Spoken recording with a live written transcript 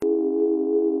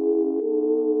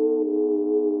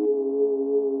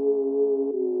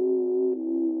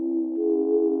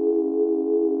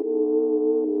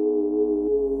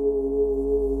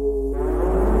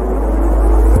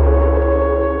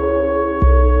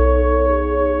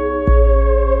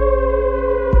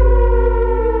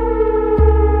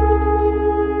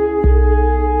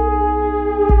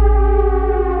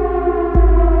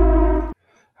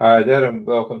Hi there, and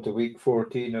welcome to week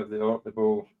 14 of the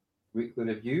OrkneyBowl weekly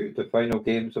review, the final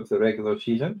games of the regular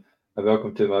season. And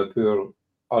welcome to my poor,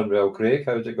 unwell Craig.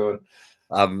 How's it going?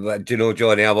 Do you know,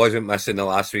 Johnny, I wasn't missing the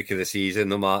last week of the season,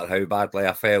 no matter how badly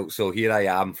I felt. So here I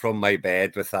am from my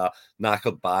bed with a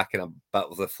knackered back and a bit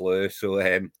of the flu. So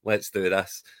let's do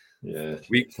this. Yeah.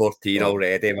 Week 14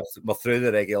 already. We're through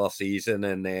the regular season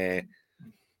and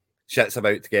shit's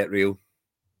about to get real.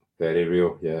 Very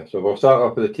real, yeah. So we'll start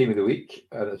off with the team of the week,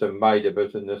 and it's in my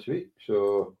division this week.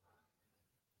 So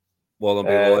Warner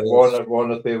Bay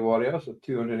Warriors at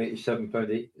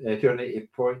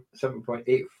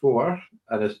 £287.84,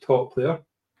 and his top player,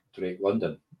 Drake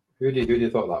London. Who do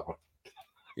you thought that one?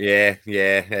 Yeah,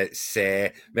 it's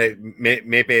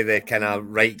maybe the kind of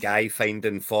right guy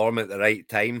finding form at the right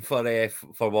time for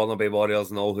Warner Bay Warriors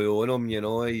and all who own him. You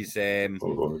know, he's. I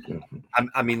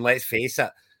mean, let's face it.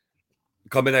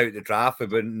 Coming out of the draft,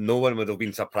 no one would have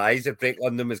been surprised if Drake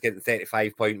London was getting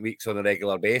 35-point weeks on a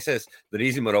regular basis. The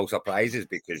reason we're all surprised is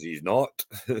because he's not.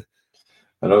 I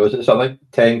know, is it something like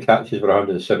 10 catches for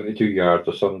 172 yards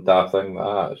or some daft thing like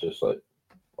that? It's just like,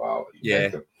 wow.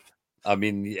 Yeah. I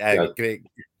mean,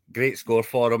 great score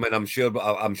for him, and I'm sure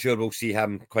we'll see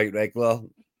him quite regular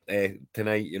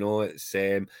tonight. You know, it's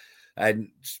and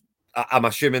I'm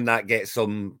assuming that gets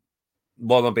some.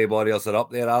 Warner Bay Warriors are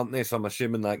up there, aren't they? So I'm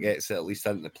assuming that gets at least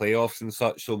into the playoffs and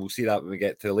such. So we'll see that when we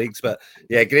get to the leagues. But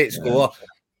yeah, great score.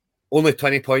 Only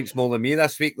 20 points more than me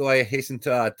this week, though, I hasten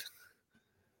to add.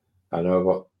 I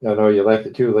know, but I know you left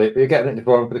it too late, but you're getting into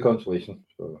form for the consolation.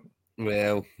 So.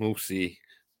 Well, we'll see.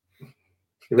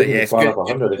 But yes,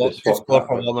 good score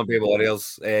for Warner Bay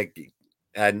Warriors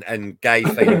and Guy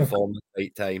finding form at the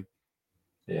right time.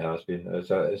 Yeah,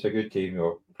 it's a good team. You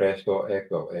know, Prescott,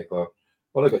 Eckler.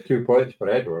 Well, they got 2 points for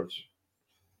Edwards.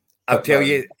 I'll tell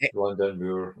you, London,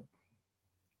 Moore.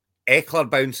 Eckler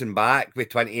bouncing back with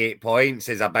 28 points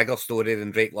is a bigger story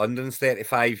than Drake London's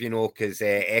 35, you know, because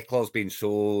Eckler's been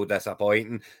so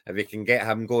disappointing. If we can get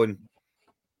him going.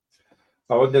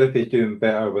 I wonder if he's doing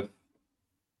better with,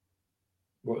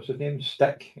 what's his name?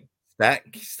 Stick,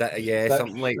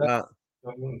 something like that.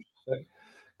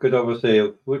 Could obviously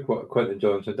look what Quentin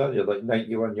Johnson done. You're like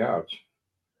 91 yards.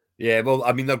 Yeah, well,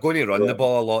 I mean, they're going to run the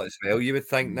ball a lot as well, you would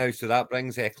think now. So that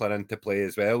brings Eckler into play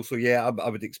as well. So yeah, I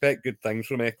would expect good things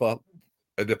from Eckler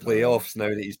in the playoffs now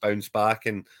that he's bounced back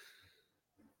and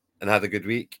had a good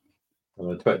week.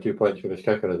 And 22 points for his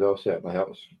kicker as well. Certainly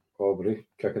helps Aubrey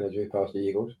kicking his way past the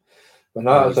Eagles. But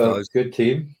no, it's a good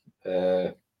team.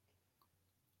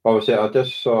 Obviously, I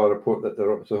just saw a report that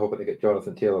they're obviously hoping to get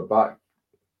Jonathan Taylor back.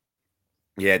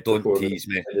 Yeah, don't tease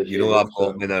me. You know I've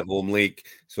got him in a home league,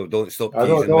 so don't stop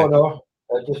teasing me. No.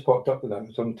 It just popped up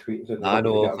in some tweets. And I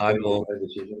know. The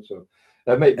season, so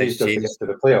it might be just to get to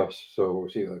the playoffs. So we'll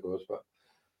see how it goes. But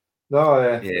no,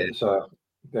 it's a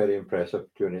very impressive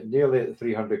journey. Nearly at the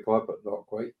 300 club, but not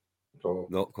quite. So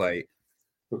not quite.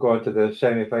 We're going to the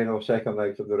semi-final second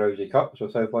leg of the Rousey Cup. So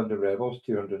South London Rebels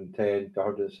 210 to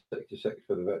 166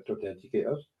 for the Victor to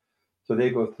Educators. So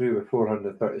they go through with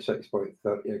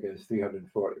 436.30 against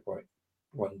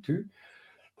 340.12.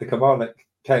 The Kilmarnock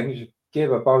Kings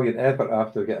gave a valiant effort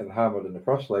after getting hammered in the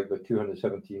first leg with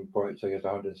 217 points against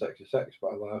 166,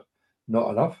 but alas, not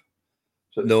enough.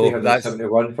 So it's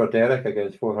 371 for Derek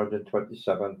against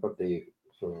 427 for Dave.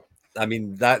 So I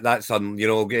mean that's you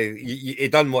know, he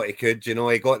done what he could. You know,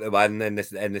 he got the win in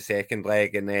the second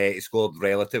leg and he scored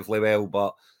relatively well,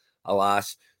 but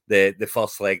alas, the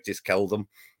first leg just killed him.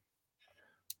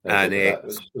 And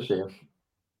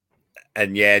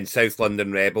South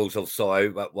London Rebels will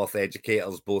sort out with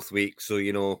Educators both weeks, so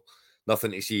you know, nothing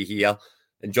to see here.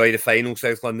 Enjoy the final,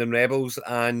 South London Rebels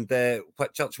and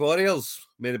Whitchurch Warriors.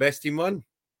 May the best team win.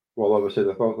 Well, obviously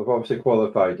they've obviously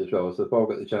qualified as well, so they've all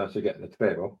got the chance of getting the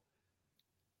treble.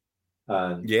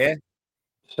 And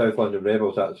South London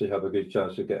Rebels actually have a good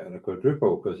chance of getting a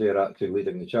quadruple because they're actually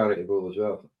leading the charity bowl as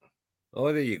well.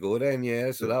 Oh, there you go then,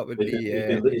 yeah. So that would be...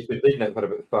 He's been leading it for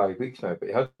about 5 weeks now, but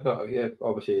he has not... Yeah,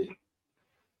 obviously,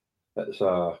 it's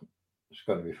going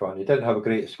to be fun. He didn't have a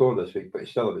great score this week, but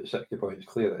he's still about 60 points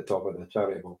clear at the top of the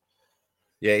charity bowl.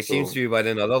 Yeah, he seems to be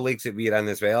winning other leagues that we're in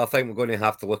as well. I think we're going to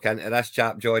have to look into this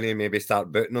chap, Johnny, and maybe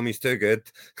start booting him. He's too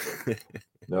good.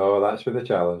 No, that's for the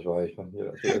challenge, Wiseman.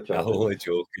 Only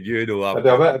joking. You know I'm...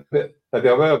 I'd be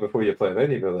aware before you play him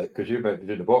anyway, because you might be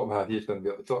doing the bottom half, he's going to be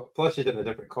at the top. Plus, he's in a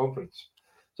different conference.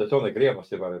 So it's only Graham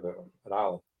must have worried about him, and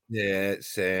Alan. Yeah,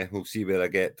 it's we'll see where I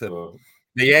get to. So,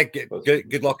 but yeah,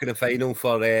 good luck in the final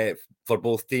for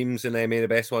both teams, and may the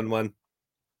best one win.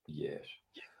 Yes.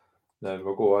 Then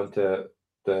we'll go on to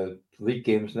the league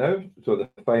games now. So the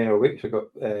final weeks, we've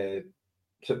got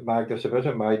St Magnus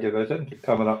division, my division,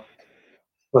 coming up.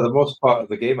 For the most part of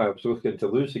the game, I was looking to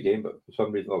lose the game, but for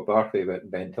some reason, Barkley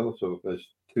went mental, so it was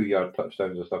 2-yard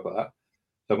touchdowns and stuff like that.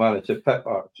 So I managed to pip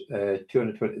up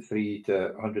 223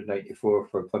 to 194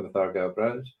 for Plymouth Argyle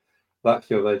Browns.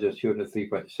 Blacksteel Legends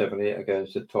 203.78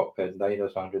 against the top end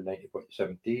Niners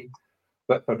 190.17.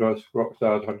 Whitford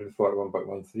Rockstars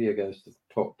 141.13 against the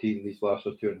top team Leeds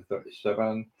Lancers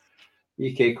 237.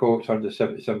 EK Colts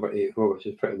 177.84, which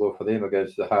is pretty low for them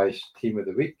against the highest team of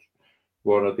the week.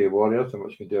 Warner Bay Warriors, and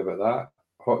what you can do about that.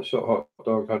 Hot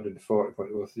Dogs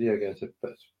 140.03 against the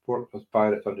Pittsburgh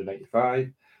Pirates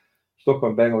 195. Stoke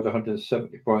on Bengals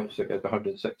 170 points against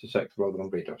 166 Rotherham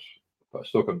Raiders. But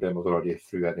Stoke on Bengals are already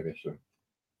through anyway, so.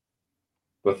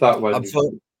 With that one,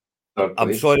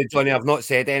 I'm sorry, Johnny, I've not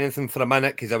said anything for a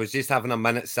minute because I was just having a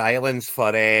minute's silence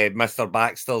for Mr.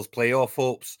 Baxter's playoff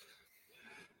hopes.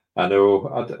 I know.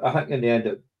 I think in the end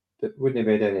it wouldn't have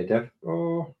made any difference.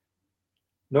 Oh.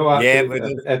 No,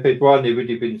 actually, if he'd won, he would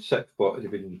have been sixth, but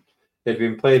he'd been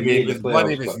playing me in the playoffs.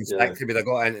 He was in sixth, he would have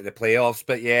got into the playoffs.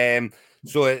 But yeah,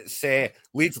 so it's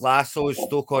Leeds Lassos,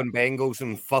 Stoke on Bengals,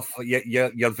 and Firth,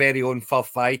 your very own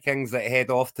Firth Vikings that head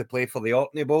off to play for the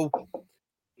OrkneyBowl.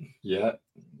 Yeah.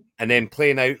 And then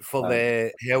playing out for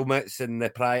the helmets and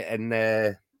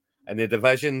the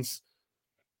divisions,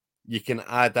 you can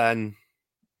add in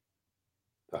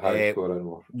the highest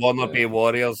scoring Warner Bay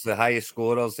Warriors, the highest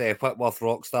scorers, Whitworth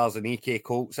Rockstars and EK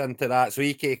Colts into that. So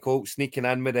EK Colts sneaking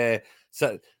in with at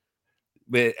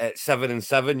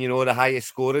 7-7, you know, the highest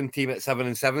scoring team at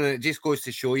 7-7, and it just goes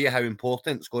to show you how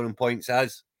important scoring points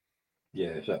is.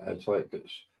 Yeah, it's like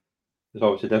it's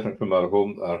obviously different from our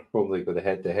home league with the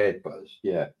head-to-head, but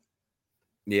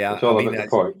it's all about the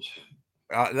points.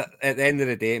 At the end of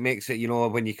the day, it makes it, you know,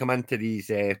 when you come into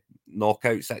these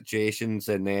knockout situations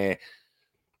and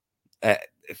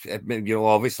you know,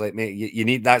 obviously you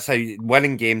need, that's how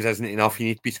winning games isn't enough. You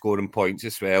need to be scoring points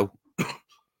as well.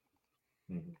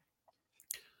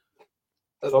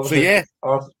 So yeah,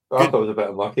 Arthur was a bit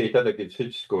unlucky. He did a good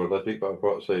score this week, but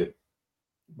unfortunately,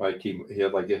 my team here,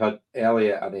 like he had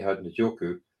Elliott and he had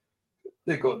Njoku,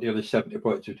 they got nearly 70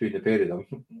 points between the pair of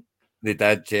them. They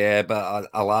did, yeah, but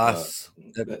alas,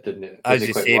 it didn't as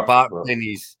you say, Barkley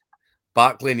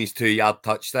and his 2-yard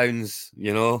touchdowns,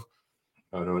 you know.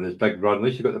 I know, and his big run. At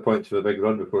least you got the points for the big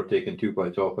run before taking 2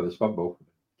 points off of his fumble.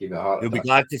 Give me a heart You'll attack. be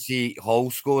glad to see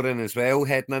Hall scoring as well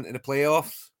heading into the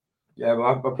playoffs. Yeah,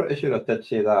 well, I'm pretty sure I did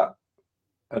say that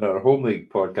in our home league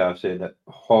podcast, saying that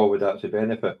Hall would actually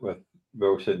benefit with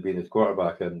Wilson being his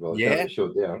quarterback, and well, it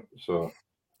showed there. So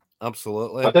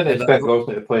absolutely, I didn't expect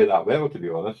Wilson to play that well, to be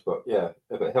honest. But yeah,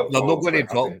 if it helps, they're not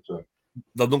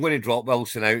going to drop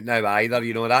Wilson out now either.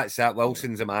 You know, that's it.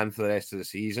 Wilson's a man for the rest of the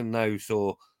season now,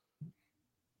 so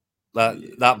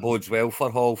that bodes well for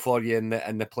Hall for you in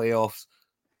the playoffs.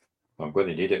 I'm going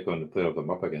to need it going to playoff them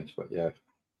up against, but yeah.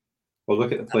 We'll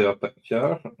look at the playoff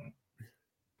picture,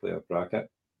 playoff bracket.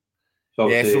 So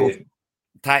Leeds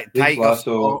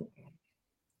Lasso.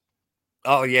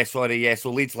 Oh yeah, sorry, yeah. So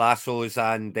Leeds Lassos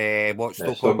and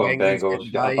Stoke on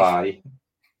Bengals get a bye.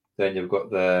 Then you've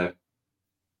got the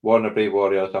Warner Bay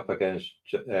Warriors up against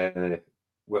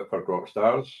Whitford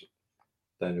Rockstars.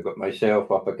 Then we've got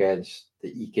myself up against the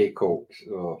EK Colts.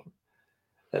 So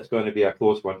it's going to be a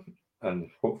close one, and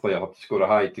hopefully I'll have to score a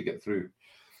high to get through.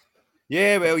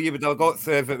 Yeah, well, you would have got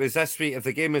through if it was this week. If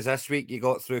the game was this week, you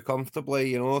got through comfortably,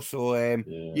 you know. So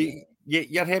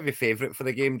you're heavy favourite for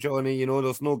the game, Johnny. You know,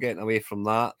 there's no getting away from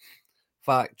that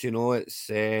fact. You know, it's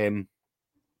you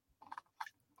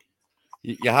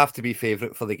have to be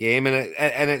favourite for the game, and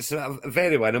it's a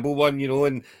very winnable one, you know.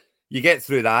 And you get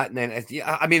through that, and then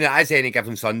I mean, it is any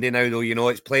given Sunday now, though. You know,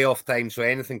 it's playoff time, so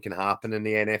anything can happen in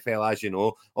the NFL, as you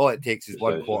know. All it takes is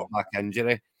one quarterback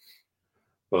injury.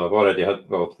 Well, I've already had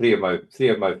three of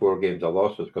my 4 games I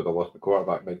lost was because I lost the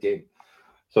quarterback mid-game.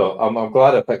 So I'm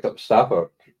glad I picked up Stafford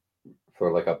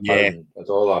for like £1 as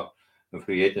all in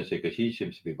free agency because he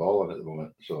seems to be balling at the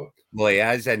moment. So well, he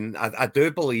is, and I do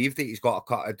believe that he's got a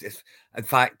cut. In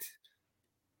fact,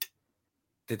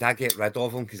 did I get rid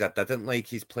of him because I didn't like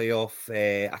his playoff?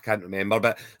 I can't remember,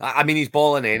 but I mean, he's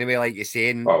balling anyway, like you're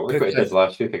saying. Oh, look what he did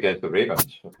last week against the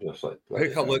Ravens.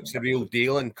 Hooker looks the real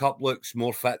deal, and Cup looks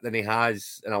more fit than he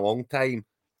has in a long time.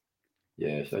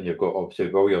 Yes, and you've got obviously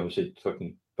Williams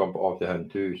can bump it off to him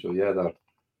too. So yeah,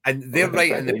 they're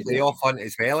right in the playoff hunt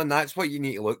as well, and that's what you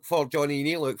need to look for, Johnny. You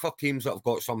need to look for teams that have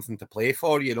got something to play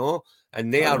for, you know,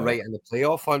 and they are right in the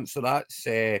playoff hunt. So that's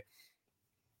a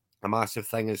massive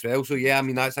thing as well. So yeah, I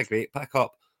mean, that's a great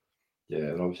pickup. Yeah,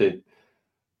 and obviously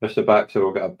Mr. Baxter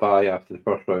will get a bye after the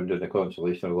first round in the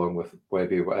consolation along with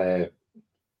Webby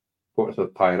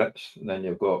Portsmouth Pirates, and then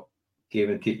you've got Game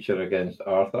and Teacher against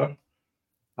Arthur,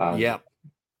 and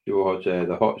Joe has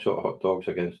the Hot Shot Hot Dogs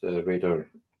against the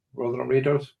Rotherham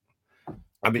Raiders.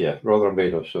 Rotherham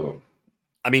Raiders. So,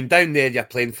 I mean, down there you're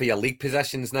playing for your league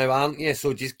positions now, aren't you?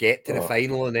 So just get to the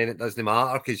final, and then it doesn't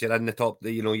matter because you're in the top.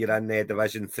 You're in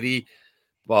Division 3.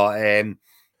 But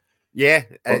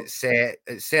it's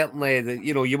certainly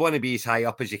you want to be as high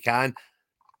up as you can.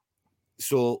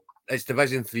 So it's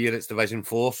Division 3 or it's Division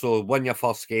 4. So win your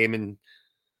first game and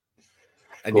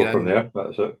go from there.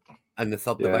 That's it. In the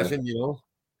third division,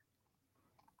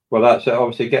 Well, that's it.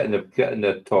 Obviously, getting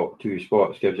the top 2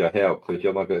 spots gives you a help because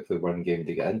you're not going through one game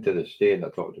to get into stay in the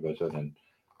top division.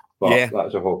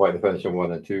 That's a whole point of finishing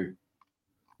 1 and 2.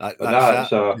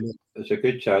 It's a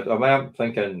good chance. I'm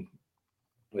thinking,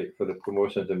 like for the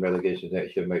promotions and relegations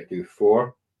next year, might do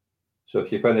 4. So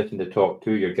if you finish in the top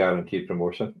 2, you're guaranteed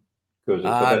promotion because it's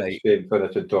a bit Spain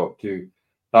finish in top 2.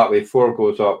 That way, 4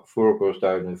 goes up, 4 goes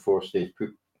down, and 4 stays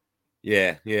put.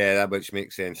 Yeah, that which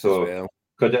makes sense as well.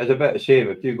 Because it's a bit of shame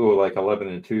if you go like 11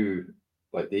 and 2,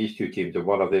 like these 2 teams, and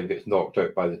one of them gets knocked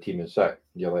out by the team in 6th.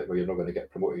 You're like, well, you're not going to get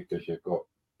promoted because you've got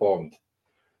bombed.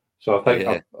 So I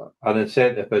think an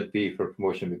incentive would be for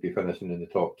promotion would be finishing in the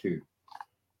top 2,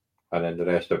 and then the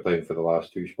rest are playing for the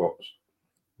last 2 spots.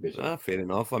 Fair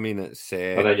enough. I mean, it's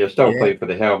and then you're still playing for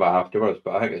the helmet afterwards.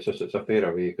 But I think it's a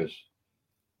fairer way because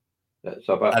it's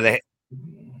a bit.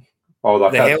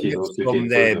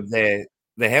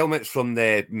 The helmet's from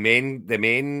the main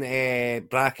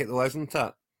bracket, though, isn't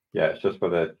it? Yeah, it's just for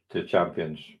the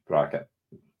champions bracket.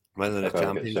 Whether the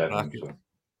champions bracket.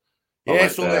 And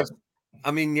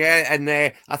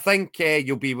I think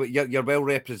you're well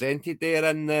represented there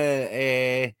in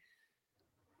the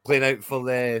playing out for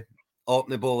the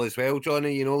OrkneyBowl as well,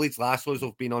 Johnny. Leeds Lassos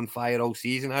have been on fire all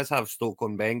season, as have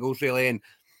Stoke-on-Bengals, really, and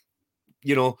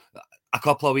a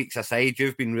couple of weeks aside,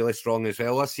 you've been really strong as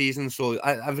well this season. So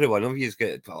every one of you's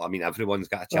got. Well, I mean, everyone's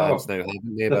got a chance now,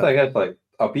 haven't they? The thing is, like,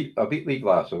 I beat Leeds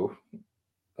Lasso.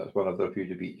 That's one of the few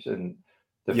defeats. And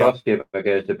the first game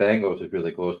against the Bengals was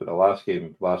really close, but the last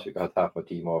game last week I had half my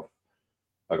team off.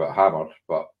 I got hammered,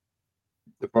 but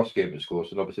the first game was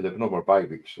close, and obviously they've no more bye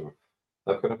weeks, so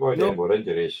they can avoid any more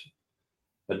injuries.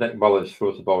 And Nick Mullins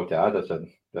throws the ball to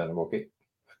Addison, then I'm okay.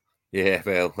 Yeah,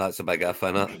 well, that's a big if,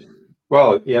 innit?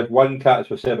 Well, he had 1 catch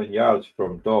for 7 yards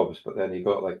from Dobbs, but then he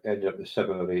got injured to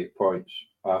 7 or 8 points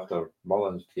after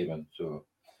Mullins came in. So,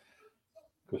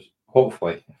 because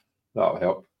hopefully that'll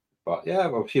help. But yeah,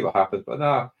 we'll see what happens. But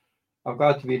I'm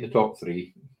glad to be in the top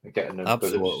 3 and getting in.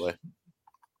 Absolutely.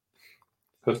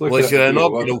 Well, it's your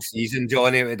inaugural season,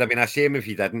 Johnny. It would have been a shame if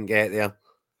you didn't get there.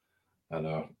 I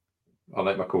know.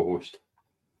 Unlike my co-host.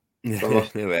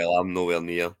 Well, I'm nowhere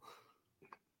near.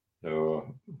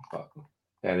 No, but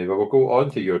anyway, we'll go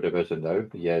on to your division now,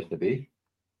 the Yesnaby.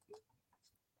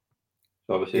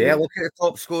 So obviously, look at the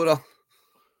top scorer.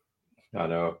 I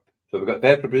know. So we've got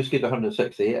Bedford at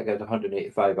 168 against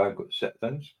 185 Angle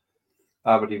sit-ins.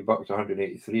 Aberdeen Bucks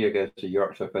 183 against the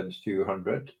Yorkshire Finns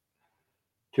 200.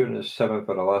 207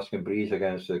 for Alaskan Breeze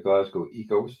against the Glasgow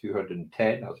Eagles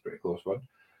 210. That's a pretty close one.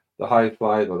 The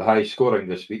high scoring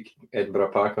this week,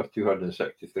 Edinburgh Packers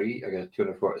 263 against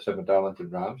 247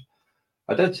 Darlington Rams.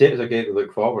 I did say it was a game to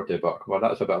look forward to, but come on,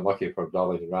 that's a bit unlucky for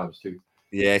Darlington Rams too.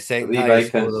 Yeah, the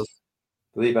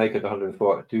Lee Vikings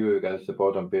 142 against the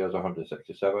Bodom Bears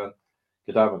 167.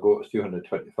 Godalming Goats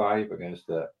 225 against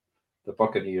the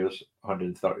Buccaneers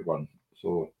 131.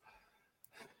 So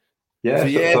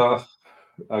it's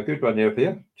a good one there for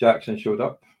you. Jackson showed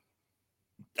up.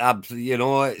 Absolutely,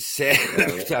 it's.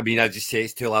 I mean, I just say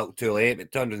it's too late,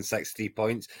 but 263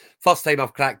 points. First time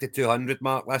I've cracked the 200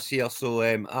 mark this year, so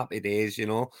happy days,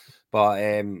 But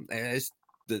it's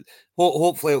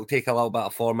hopefully it'll take a little bit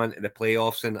of form into the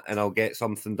playoffs, and I'll get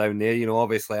something down there.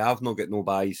 Obviously I've not got no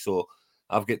buys, so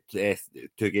I've got 2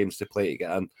 games to play to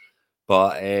get in.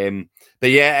 But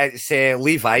yeah, it's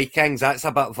Lee Vikings. That's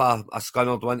a bit of a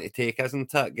scunnered one to take,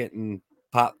 isn't it? Getting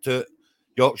packed out.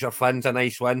 Yorkshire Finns a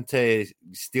nice win to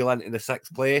steal into the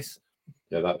 6th place.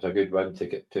 Yeah, that's a good win to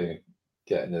get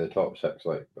into the top 6.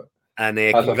 But and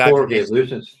that's a 4-game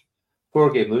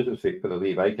losing streak for the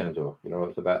Lee Vikings, though.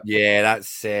 It's a bit. Yeah,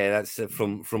 that's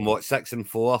from what 6 and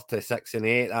 4 to 6 and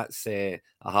 8. That's a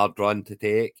hard run to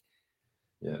take.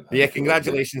 Yeah,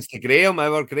 congratulations to Graham,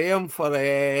 our Graham, for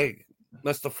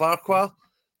Mr. Farquhar,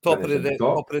 top of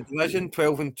the division,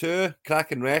 12 and 2,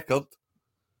 cracking record.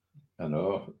 I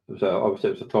know. Obviously,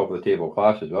 it was the top of the table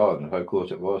class as well, and how close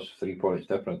it was, 3 points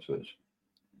difference, which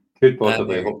could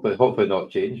possibly, hopefully not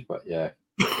change, but yeah,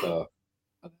 it's a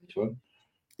nice one.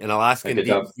 And Alaskan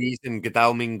Deep Freeze and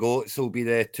Godalming Goats will be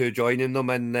the 2 joining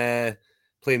them in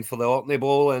playing for the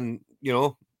OrkneyBowl, and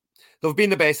they've been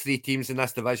the best three teams in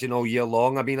this division all year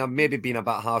long. I mean, I've maybe been a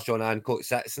bit harsh on Ancoat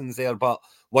Citizens there, but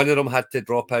one of them had to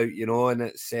drop out, and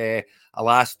it's a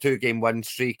last 2-game win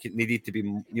streak. It needed to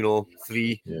be,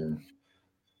 3. Yeah.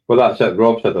 Well, that's it.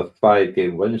 Rob's had a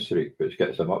 5-game win streak, which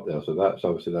gets him up there. So that's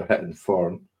obviously they're hitting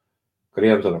form.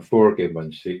 Graham's on a 4-game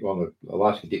win streak. Well,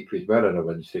 Alaska Deep Freeze were in a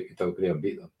win streak until Graham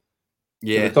beat them.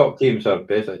 Yeah. So the top teams are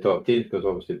basically top teams because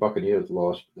obviously Buccaneers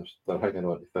lost. They're hanging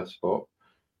on to 5th spot.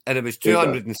 And it was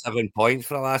 207 points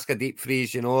for Alaska Deep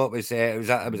Freeze. It was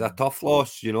a tough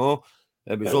loss. It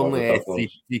was only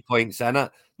 3 points in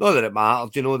it. Not that it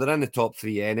mattered. They're in the top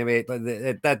 3 anyway. But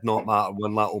it did not matter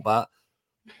one little bit.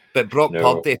 But Brock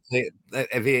Purdy,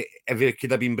 if he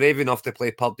could have been brave enough to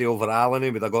play Purdy over Allen, he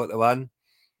would have got the win.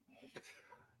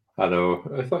 I know.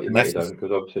 I thought you might have done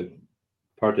because obviously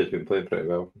Purdy's been playing pretty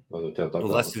well. Well,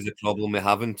 this is the problem with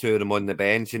having 2 of them on the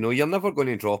bench. You're never going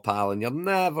to drop Allen. You're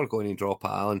never going to drop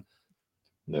Allen.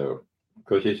 No,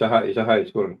 because he's a high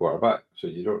scoring quarterback, so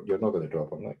you're not going to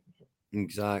drop him.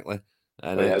 Exactly.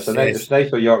 And it's nice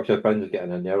for Yorkshire fans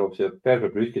getting in there. Obviously, Pedro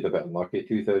Bruschi's a bit unlucky.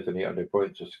 2,800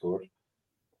 points has scored,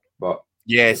 but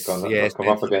yes, they've come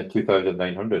up against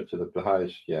 2,900. So the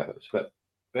highest, it's a bit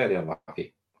very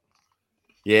unlucky.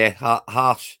 Yeah,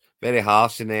 harsh, very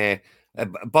harsh, and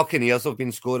Buccaneers have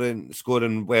been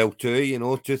scoring well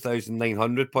too.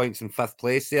 2,900 points in 5th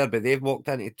place there, but they've walked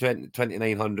into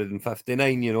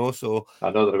 2,959. So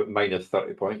I know they're minus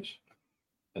 30 points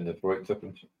in the point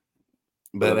difference,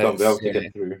 but they've done well to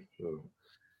get through. So.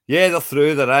 Yeah, they're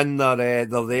through. They're in. They're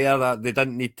there. They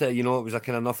didn't need to. It was a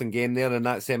kind of nothing game there, and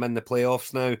that's them in the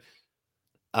playoffs now.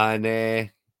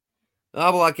 And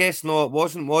well, I guess no, it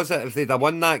wasn't. Was it? If they'd have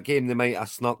won that game, they might have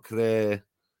snuck the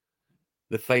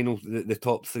final, the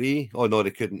top 3. Oh no,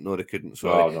 they couldn't. No, they couldn't.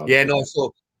 Sorry. No.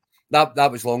 So that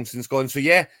was long since gone. So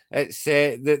yeah, it's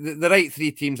the right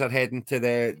 3 teams are heading to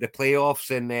the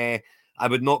playoffs, and I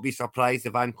would not be surprised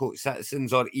if Ancoat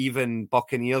Citizens or even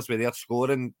Buccaneers with their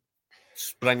scoring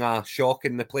spring a shock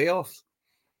in the playoffs.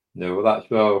 No, let's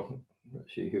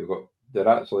see who got. They're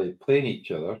actually playing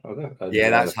each other, are they? Yeah,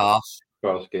 that's harsh.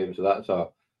 First game,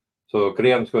 so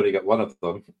Graham's going to get one of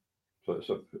them. So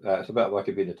it's a bit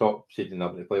lucky being the top seed and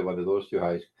having to play one of those 2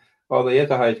 highs. Well, he is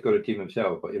a high scoring team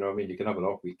himself, but you can have an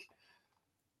off week.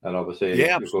 And obviously,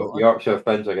 you've got Yorkshire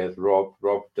Finns against Rob.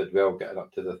 Rob did well getting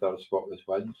up to the 3rd spot this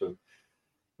win, so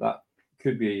that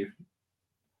could be.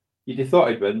 You'd have thought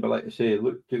he'd win, but like I say, he's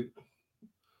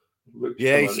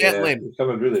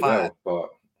coming really well. But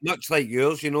much like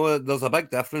yours, there's a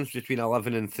big difference between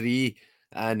 11 and 3,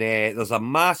 and there's a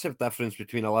massive difference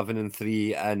between 11 and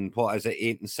 3 and what is it,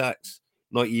 8 and 6,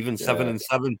 not even 7 and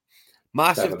 7.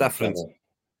 Massive difference.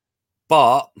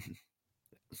 But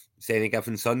it's any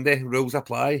given Sunday, rules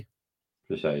apply.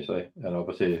 Precisely, and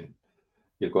obviously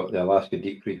you've got the Alaska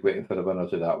Deep Creek waiting for the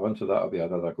winners of that one, so that'll be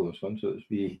another close one. So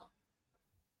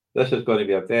this is going to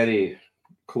be a very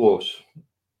close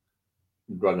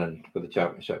running for the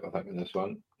championship, I think, in this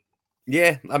one.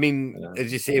 Yeah, I mean,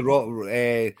 as you say,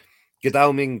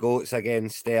 Godalming Goats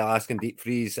against Alaskan Deep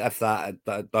Freeze, if that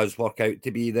does work out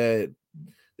to be the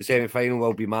semi-final,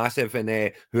 will be massive.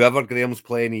 And whoever Graham's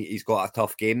playing, he's got a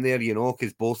tough game there,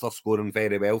 because both are scoring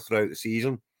very well throughout the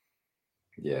season.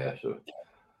 Yeah, so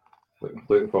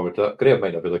looking forward to that. Graham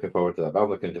might not be looking forward to that, but I'm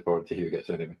looking forward to who gets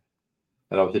anyway.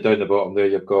 And obviously down the bottom there,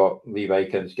 you've got Lee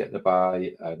Vikings getting the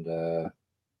bye, and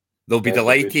they'll be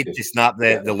delighted to snap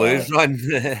the lose run.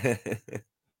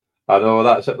 I know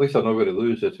that's at least they're not going to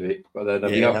lose this week, but then they'll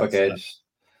be up against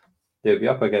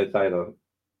either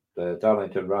the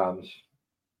Darlington Rams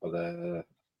or the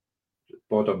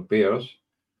Bodom Bears.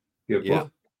 You're both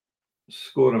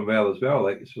scoring well as well,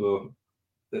 so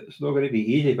it's not going to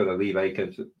be easy for the Lee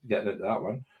Vikings getting into that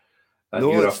one. And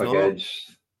you're up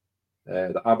against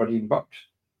the Aberdeen Bucks.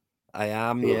 I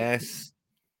am, yes.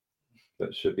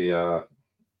 That should be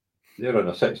they're on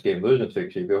a 6-game losing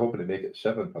streak, so you'll be hoping to make it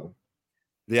 7 for them.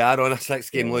 They are on a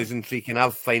 6-game losing streak, and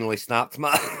I've finally snapped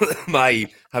my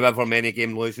however many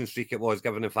game losing streak it was,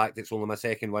 given the fact it's only my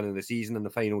 2nd win of the season in the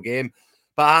final game.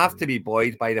 But I have to be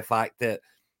buoyed by the fact that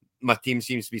my team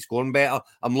seems to be scoring better.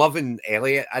 I'm loving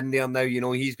Elliott in there now.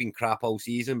 He's been crap all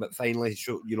season, but finally,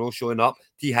 showing up.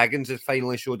 T. Higgins has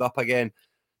finally showed up again.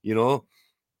 Yeah,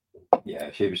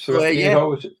 he's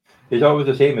always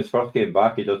the same. His first game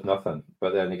back, he does nothing,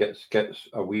 but then he gets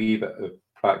a wee bit of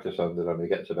practice under him. He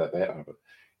gets a bit better, but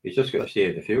he's just got to stay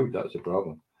in the field. That's the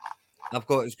problem. I've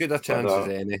got as good a chance as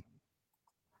any.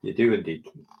 You do indeed.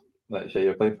 Like I say,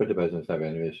 you're playing for the business now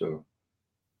anyway. So,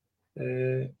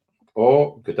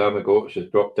 Godalming Goats has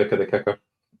dropped Dick of the kicker.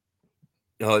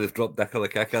 Oh, they've dropped Dicker the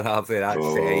kicker, have they? That's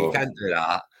you can't do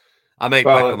that. I might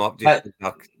Well, pick him up just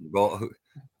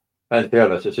in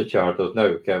fairness, it's a Chargers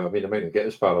now, Kim. I mean, they might not get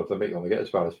as far as they might only get as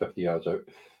far as 50 yards out.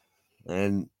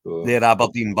 And they're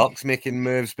Aberdeen Bucks making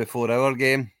moves before our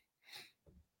game.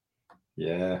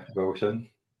 Yeah, Wilson.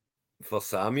 For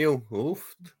Samuel.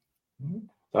 Oof.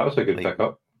 That was a good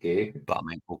pickup. Okay. But I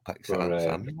might go pick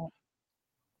Samuel.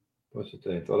 What's the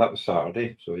time? Well, that was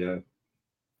Saturday, so yeah.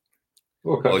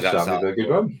 Oh, that Samuel, a good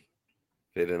one.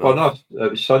 Fair enough. Well, no,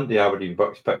 it was Sunday. Aberdeen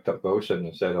Bucks picked up Wilson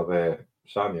instead of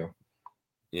Samuel.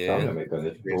 Yeah. Samuel might be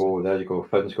it. Oh, there you go.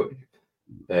 Finn's got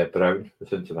Brown for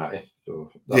Cincinnati.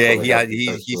 So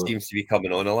he seems to be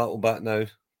coming on a little bit now.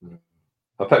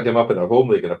 I picked him up in our home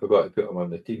league and I forgot to put him on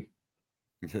the team.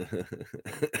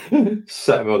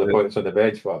 Sitting with all the points on the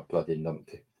bench for a bloody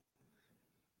numpty.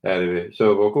 Anyway,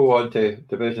 so we'll go on to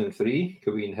Division 3,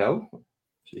 Queen Hill.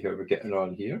 See how we're getting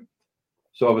on here.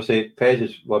 So obviously, Pez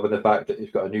is loving the fact that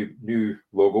he's got a new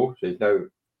logo. So he's now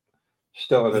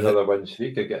still in another win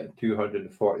streak of getting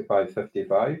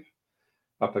 245.55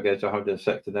 up against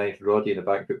 169 Roddy and the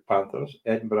Bankbook Panthers.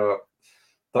 Edinburgh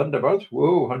Thunderbirds,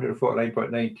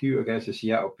 149.92 against the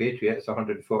Seattle Patriots,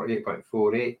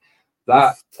 148.48.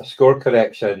 That score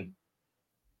correction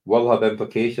will have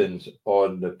implications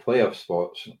on the playoff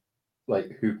spots,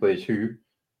 like who plays who.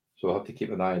 So we'll have to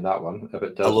keep an eye on that one. If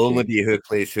it does, it'll only be who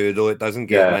plays who, though. It doesn't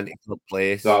get them into third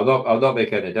place. No, I'll not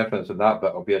make any difference in that, but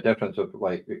it'll be a difference of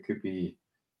like it could be.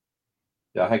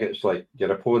 Yeah, I think it's like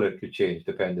your opponent could change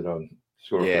depending on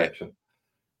score correction.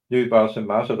 New Barson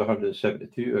Massard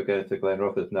 172 against the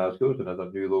Glenrothes Nazgos,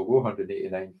 another new logo,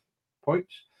 189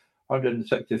 points.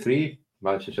 163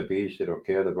 Manchester Bees, they don't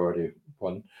care, they've already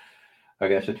won.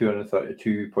 Against the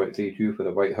 232.32 for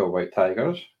the Whitehill White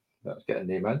Tigers. That's getting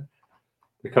name in.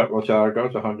 The Kirkwatch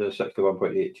Argers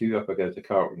 161.82 up against the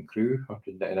Carlton Crew,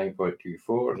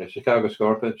 199.24. And the Chicago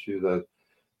Scorpions, who the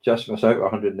just missed out,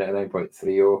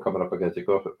 199.30 coming up against the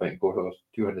Gossip Fighting Gophers,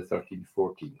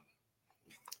 213.14.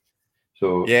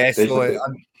 So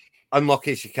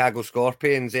unlucky Chicago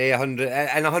Scorpions, 100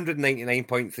 and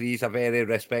 199.3 is a very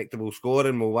respectable score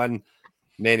and will win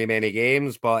many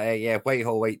games. But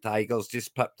Whitehall White Tigers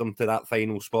just pipped them to that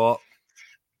final spot.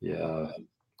 Yeah.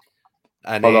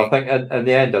 And I think in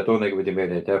the end, I don't think it would have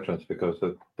made any difference because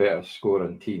the better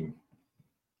scoring team.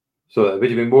 So it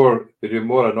would have been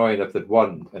more annoying if they'd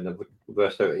won and they'd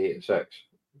lost out 8 and 6.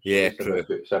 Yeah, true.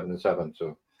 7 and 7.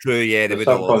 So true, yeah, they would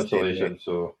have some lost consolation. Anyway.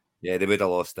 So yeah, they would have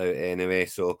lost out anyway.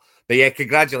 So, but yeah,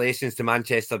 congratulations to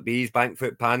Manchester Bees,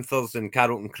 Bankfoot Panthers, and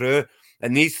Carlton Crew.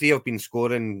 And these three have been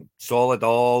scoring solid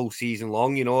all season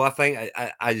long. You know, I think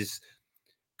as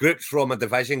groups from a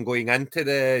division going into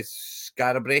the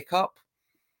Scarabray Cup.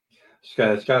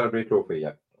 Scarabray Trophy,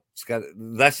 yeah.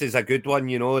 This is a good one,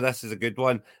 you know. This is a good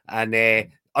one.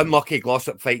 And unlucky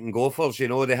Glossop Fighting Gophers, you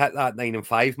know, they hit that 9 and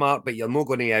 5 mark, but you're not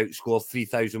going to outscore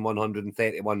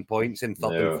 3,131 points in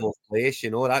third and fourth place, you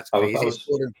know. That's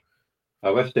crazy. I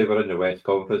wish they were in the West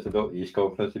Conference and not the East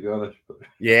Conference, to be honest.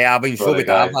 Yeah, I mean, so would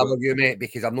I have you, mate,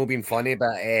 because I'm not being funny,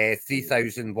 but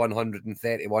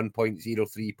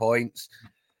 3,131.03 points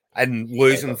and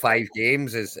losing 5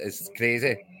 games is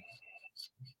crazy.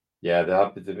 Yeah,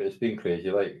 it's been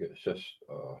crazy. Like, it's just,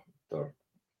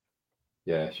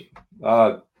 yes.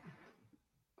 Plus,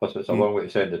 it's a long way to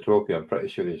send the trophy. I'm pretty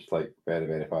sure he's like very,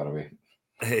 very far away.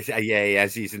 Yeah, he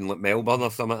is. He's in like Melbourne or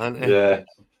something, isn't he? Yeah.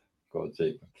 God's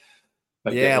sake.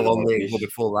 Yeah, a long way to go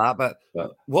before that. But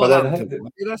what happened to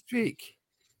Roddy this week?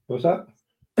 What's that?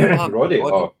 Roddy?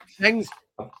 Things.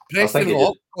 Preston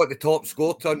Lock got the top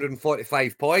score,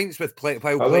 245 points with playing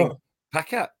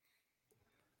Pickett.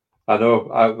 I know.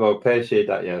 Well, Pez said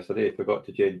that yesterday. He forgot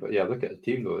to change. But yeah, look at the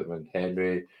team though. I mean,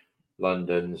 Henry,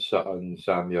 London, Sutton,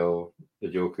 Samuel,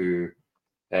 Njoku,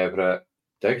 Everett,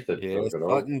 Dexter. Yeah,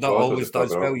 Sutton that always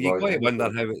does well. You got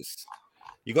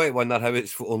to wonder how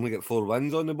it's only got 4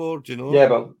 wins on the board. You know. Yeah,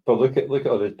 but look at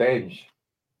on his bench.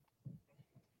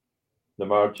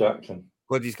 Lamar Jackson.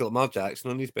 God, he's got Lamar Jackson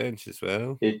on his bench as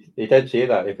well. He did say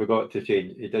that. He forgot to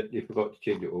change. He forgot to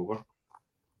change it over.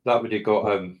 That would have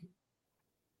got him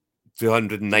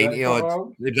 290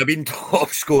 odds. They'd have been top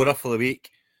scorer for the week.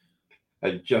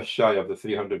 And just shy of the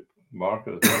 300 mark.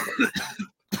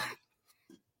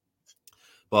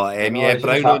 But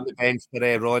Brown on the bench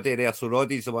for Roddy there. So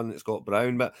Roddy's the one that's got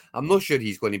Brown, but I'm not sure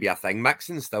he's going to be a thing.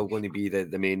 Mixon's still going to be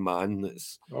the main man.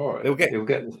 He'll get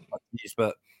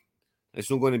but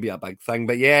it's not going to be a big thing.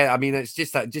 But yeah, I mean, it's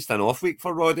just an off week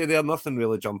for Roddy there. Nothing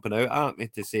really jumping out at me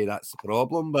to say that's the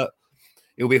problem, but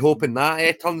he'll be hoping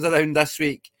that turns around this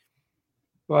week.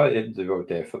 Well, it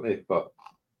definitely, but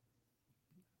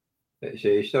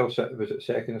he still was at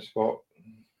second spot.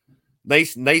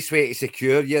 Nice way to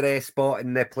secure your spot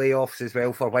in the playoffs as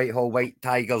well for Whitehall White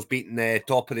Tigers beating the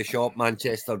top of the shop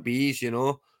Manchester Bees, you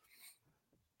know.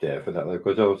 Definitely,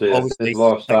 because obviously Always if they'd nice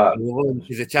lost that,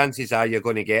 because the chances are you're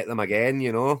going to get them again,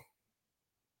 you know.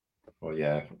 well,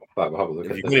 yeah, but we'll have a look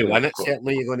If at you're the going to player win it, spot.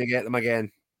 certainly you're going to get them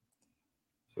again.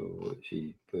 So let's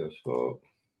see, player spot.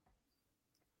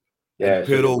 And Yeah, so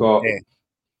poor you've old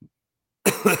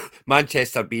got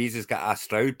Manchester Bees has got a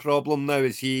Stroud problem now.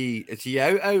 Is he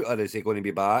out or is he going to be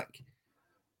back?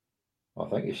 I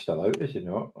think he's still out, is he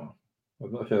not?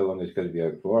 I'm not sure how long he's going to be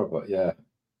out for, but yeah.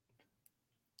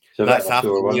 So That's after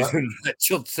sore, losing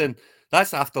Richardson.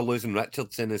 That's after losing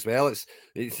Richardson as well.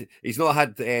 He's not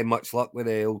had much luck with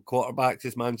the old quarterbacks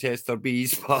as Manchester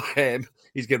Bees, but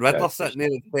he's got Riddler sitting there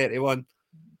at 31.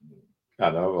 I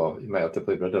know. Well, he might have to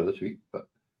play Riddler this week, but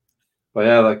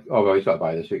yeah, like he's got a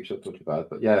bye this week, so it's not too bad.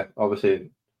 But yeah, obviously,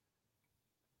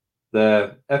 if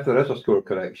there is a score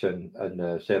correction in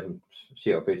the 7th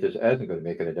Seattle Patriots, it isn't going to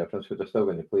make any difference because they're still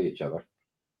going to play each other.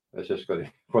 It's just going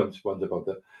to one's above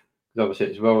it. Obviously,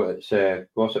 it's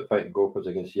Glossop Fighting Gophers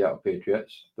against Seattle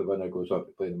Patriots. The winner goes up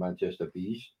to play the Manchester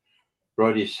Bees.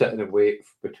 Roddy's sitting in wait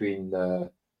between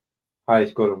the high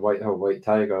scoring Whitehall White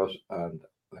Tigers and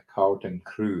the Carlton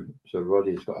Crew. So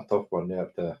Roddy's got a tough one there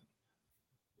to.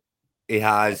 He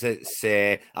has. I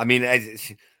mean,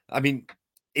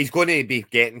 he's going to be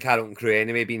getting Carlton Crew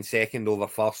anyway, being second over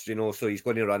first, you know. So he's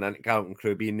going to run into Carlton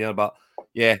Crew being there. But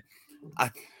yeah,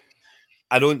 I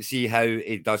don't see how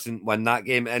he doesn't win that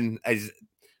game. And as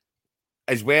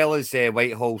well as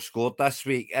Whitehall scored this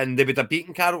week, and they would have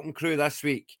beaten Carlton Crew this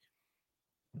week.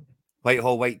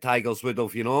 Whitehall White Tigers would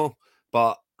have, you know.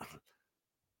 But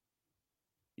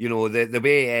you know the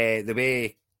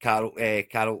way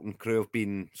Carlton Crew have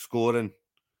been scoring.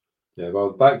 Yeah,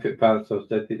 well, Backfoot Panthers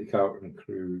did beat the Carlton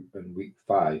Crew in week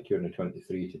 5,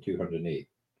 223 to 208.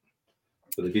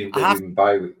 So they've been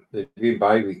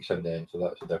bye weeks in then, so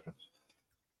that's the difference.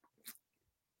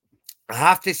 I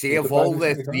have to say, of all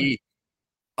the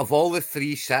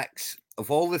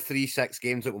 3-6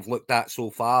 games that we've looked at so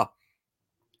far,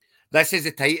 this is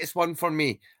the tightest one for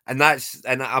me, and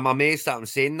I'm amazed that I'm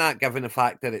saying that, given the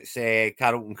fact that it's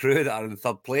Carlton Crew that are in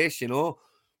third place. You know,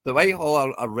 the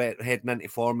Whitehall are heading into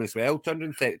form as well,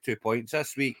 232 points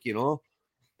this week. You know,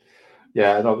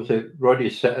 yeah, and obviously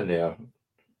Roddy's sitting there,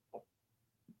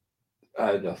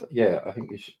 and I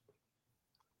think he's.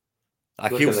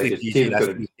 He'll sleep easy this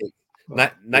week.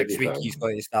 Next week fine. he's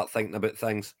going to start thinking about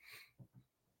things.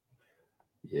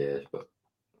 Yes, but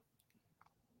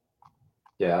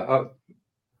yeah,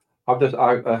 I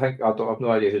think I've no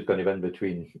idea who's going to win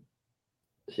between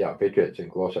Seattle Patriots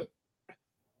and Glossop,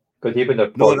 because even the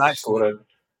points scoring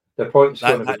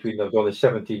between them, there's only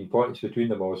 17 points between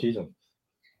them all season.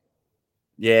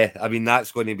 Yeah, I mean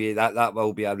that's going to be that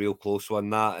will be a real close one.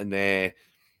 That, and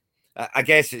I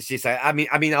guess it's just I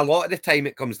mean a lot of the time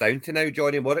it comes down to now,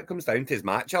 Johnny. What it comes down to is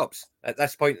matchups at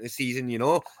this point in the season. You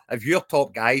know, if your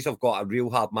top guys have got a real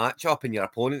hard matchup and your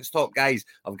opponent's top guys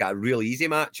have got a real easy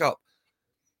matchup,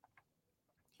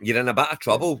 you're in a bit of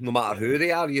trouble no matter who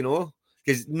they are. You know,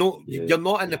 because you're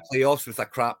not in the playoffs with a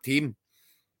crap team.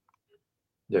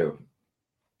 No.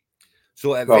 So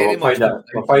we'll find that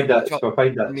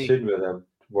soon with the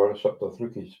Warriors up those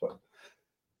rookies, but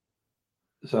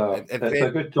so it's a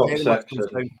good top 6.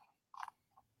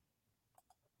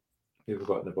 We've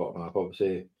got in the bottom half,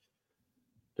 obviously.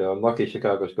 The unlucky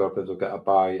Chicago Scorpions will get a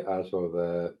bye, as will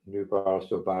the New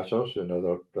Barstow Bashers,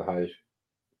 the highest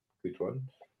good one.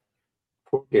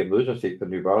 4-game losing streak for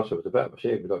New Barstow was a bit of a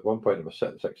shame. At one point, it was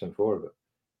 6-4, but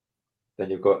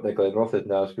then you've got the Glenrothes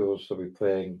Nazguls will be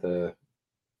playing the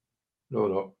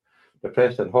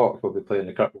Preston Hawks will be playing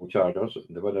the Kirkwall Chargers,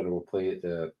 and the winner will play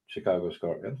the Chicago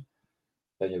Scorpions.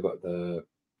 Then you've got the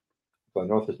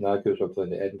Glenrothes Nazguls will play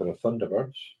the Edinburgh Thunderbirds.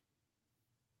 Is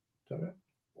that right?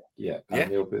 Yeah,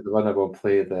 and the winner will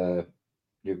play the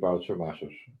New Barstow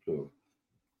Mashers. So,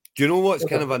 do you know what's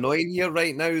kind of annoying here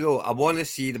right now, though? I want to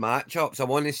see the matchups. I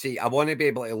want to be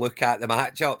able to look at the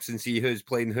matchups and see who's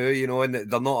playing who, you know, and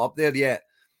they're not up there yet.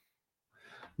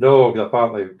 No,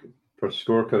 apparently for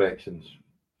score corrections.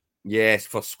 Yes,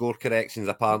 for score corrections,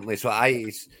 apparently. So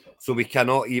we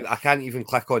cannot even. I can't even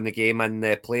click on the game in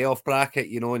the playoff bracket,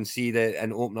 you know, and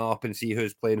open it up and see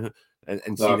who's playing who,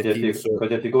 and see the teams.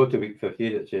 Because if you go to week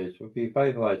 15, it says will be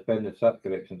finalised pending set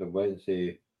corrections on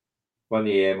Wednesday, 1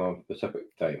 a.m. on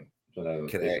Pacific time. So now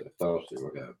it's Thursday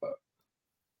we're getting, but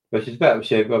which is a bit of a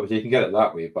shame. Obviously, you can get it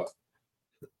that way, but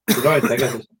the only thing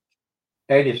is,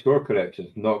 any score correction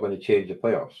is not going to change the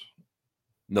playoffs.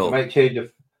 No, it might change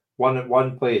if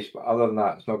one place, but other than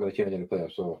that, it's not going to change any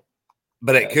playoffs. So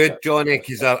But it could, Johnny,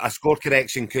 because a score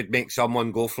correction could make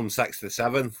someone go from 6th to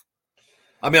 7th.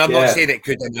 I mean, I'm not saying it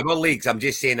could in our leagues. I'm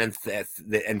just saying in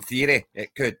theory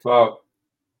it could. Well,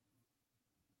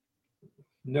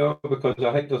 no, because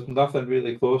I think there's nothing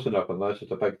really close enough unless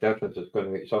it's a big difference that's going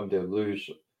to make somebody lose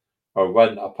or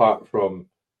win apart from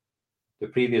the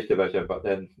previous division, but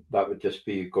then that would just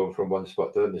be going from one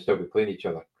spot to the other and they still be playing each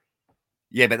other.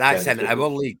 Yeah, but that's in our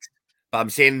leagues. But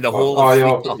I'm saying the whole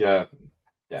of yeah,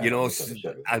 you know,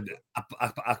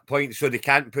 a point, so they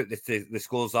can't put the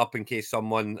scores up in case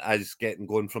someone is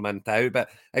going from in to out. But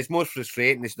it's more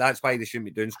frustrating. That's why they shouldn't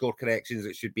be doing score corrections.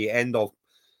 It should be end of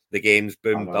the games,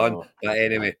 boom, done. But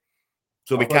anyway,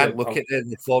 so we can't look at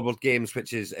the forward games,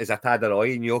 which is a tad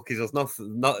annoying, because there's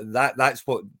nothing. That's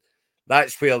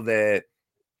where the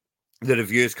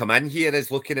reviews come in here,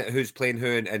 is looking at who's playing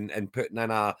who and putting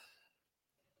in a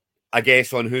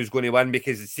guess on who's going to win.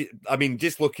 Because I mean,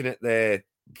 just looking at the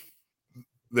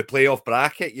playoff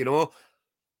bracket,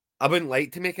 I wouldn't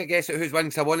like to make a guess at who's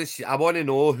winning. I want to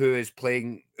know who's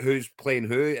playing who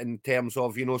in terms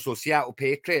of, so Seattle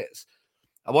Patriots.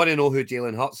 I want to know who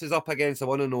Jalen Hurts is up against. I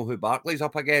want to know who Barkley's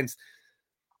up against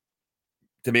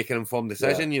to make an informed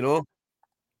decision.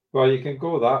 Well, you can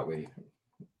go that way,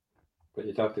 but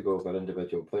you'd have to go for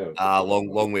individual players.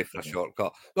 Long way for a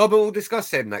shortcut. No, but we'll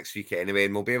discuss them next week anyway,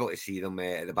 and we'll be able to see them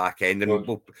at the back end. And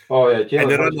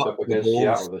Jalen Hurts up against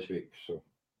Seattle this week, so.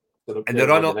 In the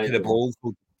run up to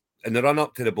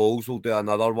the Bowls, we'll do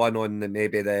another one on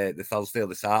maybe the Thursday or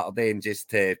the Saturday, and just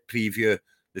to preview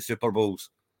the Super Bowls.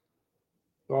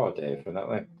 Oh,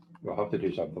 definitely. We'll have to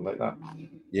do something like that.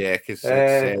 Yeah, because we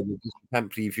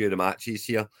can't preview the matches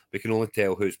here. We can only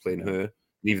tell who's playing who.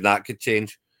 Even that could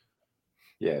change.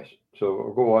 Yes. So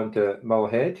we'll go on to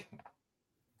Millhead.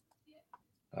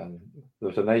 And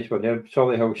there's a nice one there.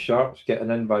 Solihull Sharks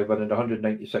getting in by winning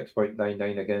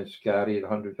 196.99 against Gary at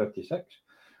 156.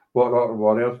 Water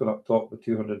Warriors going up top with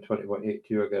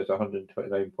 221.82 against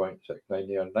 129.69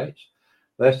 there on Knights.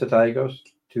 Leicester Tigers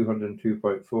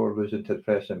 202.4 losing to the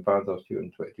Preston Panthers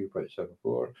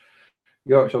 222.74.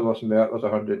 Yorkshire Lost Myrtles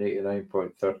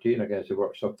 189.13 against the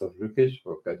Workshoppers Rookies.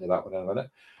 We'll get into that one in a minute.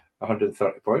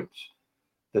 130 points.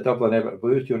 The Dublin Everton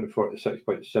Blues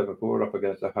 246.74 up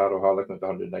against the Harrow Harlequins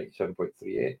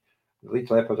 197.38. The Leeds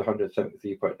Leopards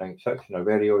 173.96 and our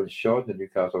very own Sean, the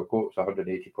Newcastle Colts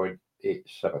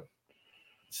 180.87.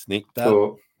 Sneak that.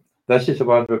 So this is the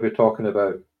one we've been talking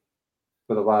about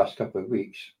for the last couple of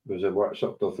weeks. Was the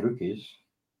Workshop of Rookies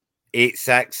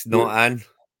 8-6 not in,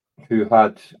 who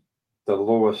had the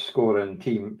lowest scoring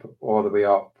team all the way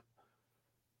up.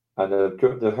 And I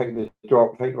think they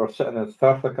dropped. I think they were sitting in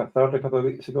third a couple of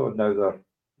weeks ago, and now they're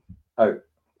out.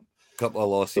 A couple of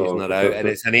losses and they're out, and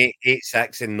it's an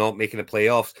 8-6 and not making the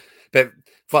playoffs. But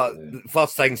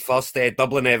first things first,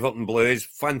 Dublin Everton Blues,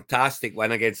 fantastic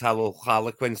win against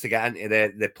Harlequins to get into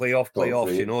the playoffs. They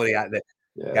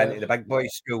get into the big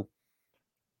boys' school.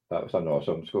 That was an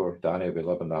awesome score. Danny will be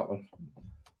loving that one.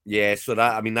 Yeah, so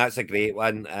that's a great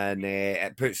one, and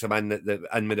it puts them in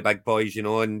with the big boys,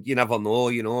 and you never know,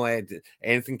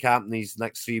 anything can happen these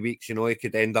next 3 weeks, he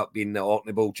could end up being the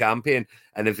OrkneyBowl champion,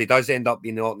 and if he does end up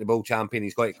being the OrkneyBowl champion,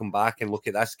 he's got to come back and look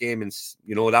at this game, and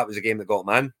that was a game that got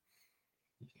him in.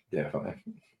 Definitely.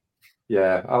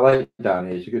 Yeah, I like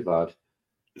Danny, he's a good lad.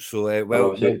 So,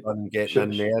 well done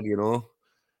getting in there,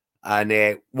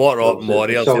 And Waterton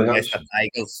Warriors and Leicester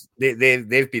Tigers,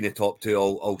 they've been the top two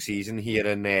all season here,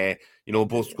 and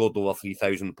both scored over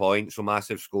 3,000 points, so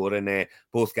massive scoring.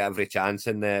 Both get every chance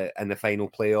in the final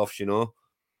playoffs.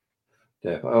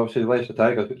 Yeah, obviously Leicester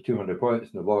Tigers got 200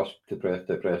 points and they lost to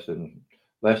Preston.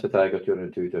 Leicester Tigers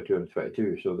 202 to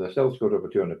 222, so they still scored over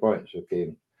 200 points.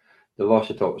 Okay, they lost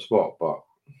the top spot, but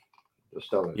they're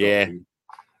still in the top two.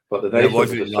 But the nice one was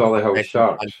the Solihull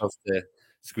Sharks.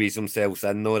 Squeeze themselves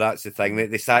in, though. That's the thing.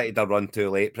 They started their run too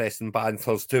late. Preston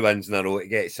Panthers 2 wins in a row to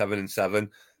get 7-7.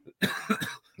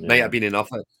 Might have been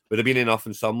enough. Would have been enough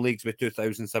in some leagues with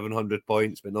 2,700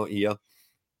 points, but not here.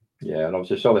 Yeah, and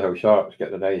obviously Solihull Sharks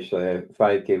get a nice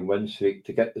 5-game win streak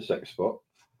to get the 6th spot.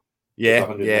 Yeah,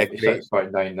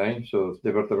 196.99. So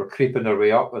they were creeping their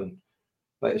way up, and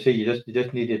like I say, you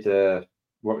just needed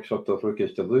Workshop of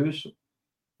Rookies to lose,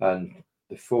 and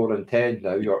the 4-10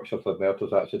 now, Yorkshire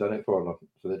Myrtles actually done it for them.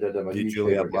 So they did them a huge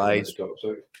favour.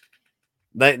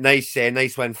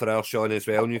 Nice win for our Sean as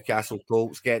well. Newcastle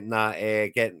Colts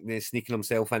sneaking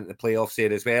himself into the playoffs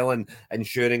here as well, and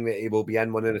ensuring that he will be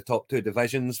in one of the top two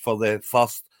divisions for the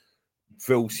first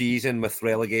full season with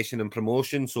relegation and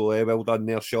promotion. So well done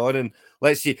there, Sean. And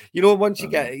let's see, once you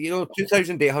get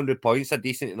 2,800 points, a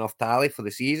decent enough tally for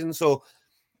the season. So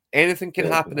anything can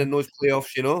happen in those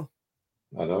playoffs,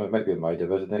 I know, it might be in my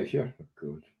division next year.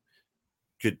 Good.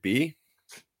 Could be.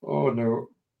 Oh, no.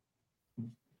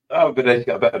 That'll be nice to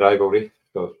get a bit of rivalry.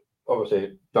 Because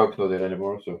obviously, Doug's not there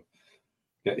anymore, so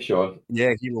get Sean.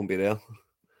 Yeah, he won't be there.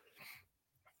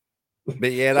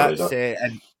 But yeah, Sorry,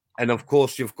 that's and of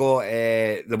course you've got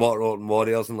the Orkney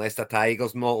Warriors and Leicester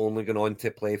Tigers not only going on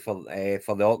to play for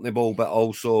the Orkney Bowl, but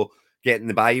also getting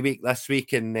the bye week this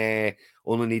week and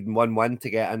only needing 1 win to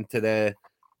get into the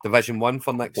Division 1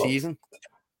 for next season.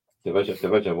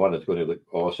 Division 1 is going to look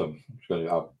awesome. It's going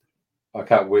to. I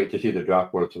can't wait to see the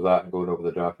draft boards of that and going over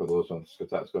the draft for those ones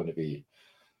because that's going to be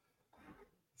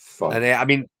fun. And I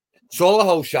mean,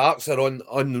 Solihull Sharks are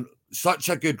on such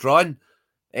a good run.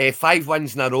 5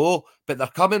 wins in a row, but they're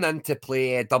coming in to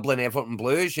play Dublin Everton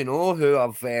Blues, you know, who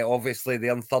have obviously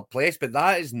they're in third place, but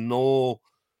that is no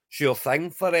sure thing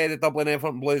for the Dublin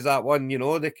Everton Blues, that one, you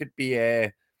know, they could be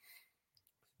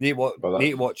need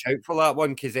to watch out for that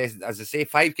one because, as I say,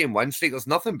 5-game win streak, there's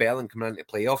nothing better than coming into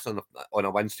playoffs on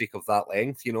a win streak of that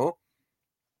length, you know.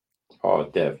 Oh,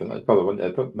 definitely.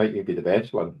 It might be the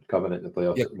best one coming into the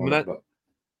playoffs at the moment.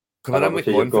 Coming in with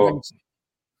confidence.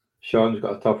 Sean's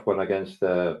got a tough one against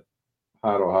the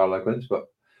Harrow Harlequins, but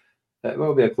it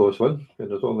will be a close one.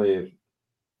 And there's only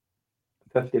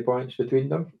 50 points between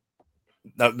them.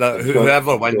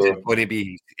 Whoever wins is going to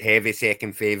be heavy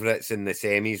second favourites in the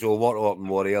semis. Or Orkney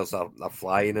Warriors are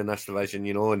flying in this division,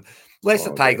 you know, and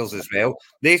Leicester Tigers as well.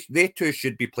 They two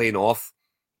should be playing off.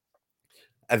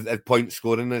 If point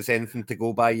scoring is anything to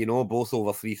go by, you know, both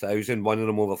over 3,000, one of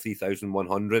them over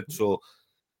 3,100. So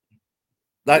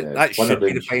that should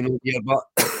be the final year, but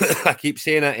I keep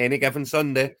saying it any given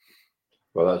Sunday.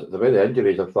 Well, that's the way the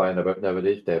injuries are flying about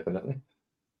nowadays, definitely.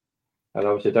 And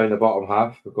obviously down the bottom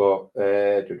half, we've got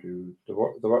the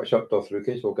Workshop Doth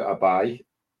Rookies will get a bye,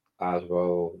 as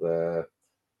will the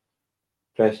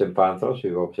Preston Panthers,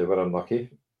 who obviously were unlucky.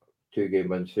 2-game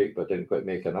win streak, but didn't quite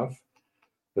make enough.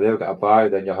 So they'll get a bye.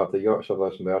 Then you'll have the Yorkshire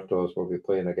Myrtles will be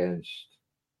playing against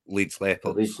Leeds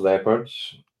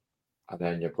Leopards. And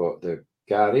then you've got the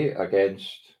Gary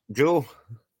against Joe.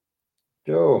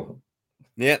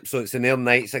 Yep, so it's the Nairn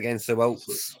Knights against the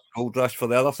Wilts Gold Rush for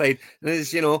the other side. And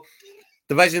it's, you know,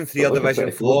 Division 3 or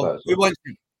Division 4.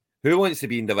 Who wants to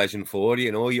be in Division 4?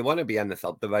 You know, you want to be in the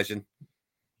 3rd division.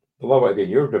 Well, what would be in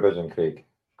your division, Craig?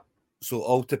 So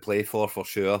all to play for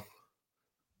sure.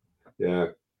 Yeah.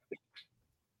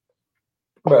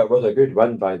 Well, it was a good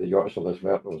win by the Yorkshire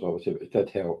Myrtles, obviously, but it did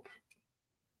help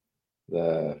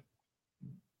the,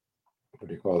 what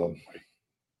do you call them?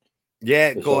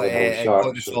 Yeah, got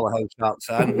the Solihull Sharks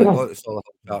in. Got the Solihull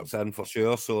Sharks in for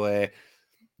sure. So,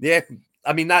 yeah,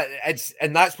 I mean, that's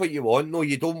what you want. No,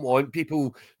 you don't want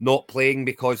people not playing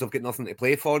because they've got nothing to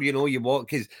play for. You know, you want,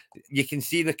 because you can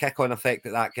see the kick-on effect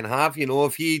that can have. You know,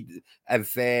 if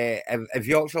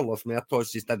Yorkshire lost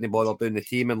Myrtles just didn't bother doing the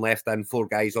team and left in 4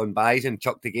 guys on buys and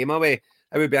chucked the game away,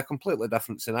 it would be a completely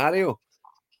different scenario.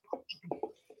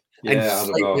 Yeah,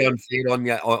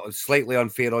 and slightly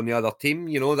unfair on the other team.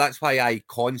 You know, that's why I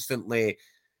constantly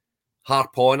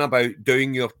harp on about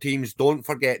doing your teams. Don't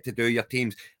forget to do your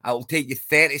teams. It'll take you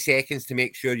 30 seconds to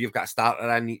make sure you've got a starter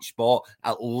in each spot.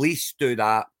 At least do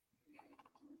that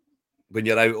when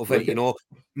you're out of it. You know,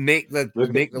 make the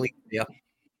league there.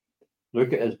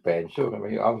 Look at his bench. So, I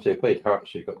mean, obviously he played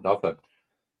Hearts, so he got nothing.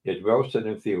 He had Wilson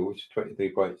and Fields, 23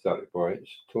 points, 30 points.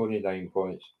 Tony, 9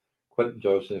 points. Quinton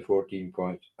Johnson, 14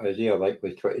 points. Isaiah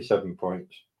Likely, 27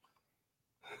 points.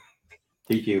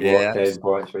 TG Watt, 10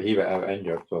 points, but he went out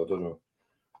injured, so I don't know.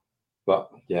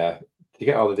 But, yeah, to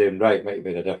get all the them right might have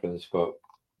been a difference, but...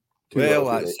 Well,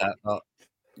 that's it. But,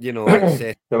 you know,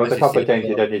 it's... there was a couple of times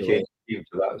he didn't change the team,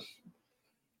 so that's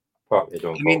partly his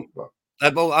own fault.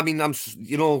 Well, I mean,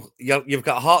 you know, you've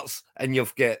got Hearts and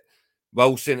you've got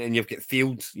Wilson and you've got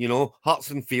Fields, you know, Hearts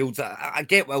and Fields. I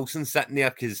get Wilson sitting there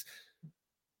because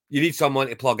you need someone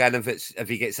to plug in if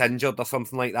he gets injured or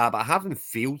something like that. But having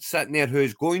Fields sitting there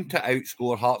who's going to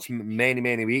outscore Hearts many,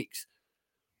 many weeks.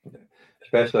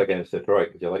 Especially against Detroit,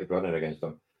 because you like running against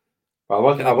them. But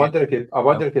I wonder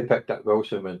if he picked up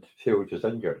Wilson when Fields was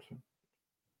injured.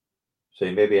 So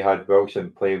he maybe had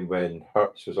Wilson playing when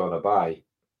Hurts was on a bye.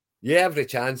 Yeah, every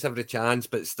chance,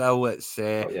 but still, it's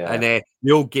and the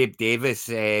old Gabe Davis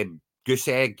goose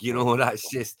egg. You know, that's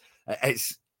just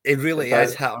it really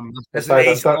is hit or miss. It's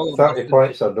either 30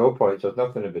 points or no points. There's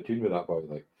nothing in between with that boy.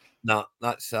 Like, no,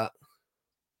 that's it.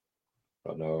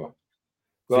 But no.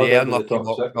 Well, yeah, unlucky the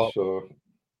top 6, so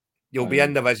you'll be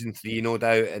in Division 3, no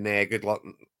doubt, and good luck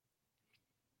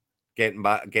getting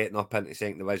up into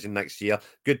 2nd Division next year.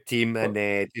 Good team, and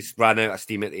just ran out of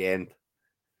steam at the end.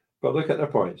 But look at their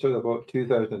points. So they've got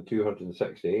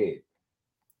 2,268.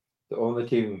 the only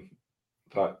team.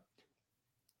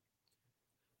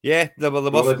 Yeah, there were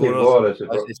the most scorers.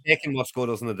 The second most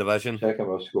scorers in the division. Second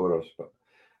most scorers, but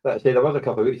let's say there was a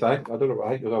couple of weeks. I don't know. I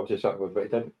think it was obviously something, but he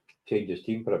didn't change his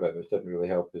team for a bit, which didn't really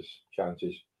help his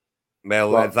chances.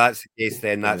 Well, if that's the case,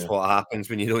 then that's what happens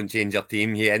when you don't change your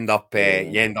team. You end up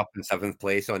in 7th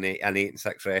place on an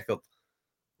 8-6 record.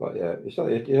 But yeah,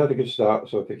 he had a good start,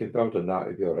 so if he can build on that,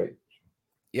 he'll be all right.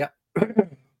 Yeah.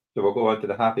 So we'll go on to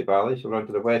the Happy Valley. So we're on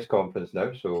to the West Conference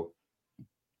now. So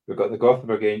we've got the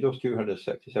Gothenburg Angels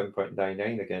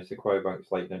 267.99 against the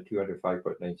Quabanks Lightning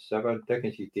 205.97.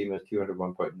 Dickinson Demons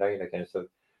 201.9 against the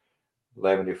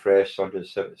Lemony Fresh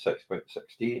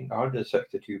 176.16.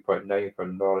 162.9 for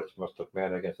Norwich Mustard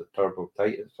Men against the Turbo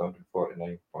Titans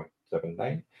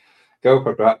 149.79.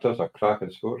 Guildford Raptors are cracking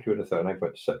score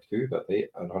 239.62 but late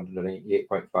and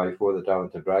 198.54 the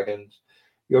Darlington Dragons.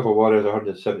 Yeovil Warriors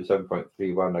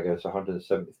 177.31 against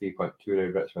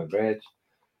 173.29 Richmond Reds.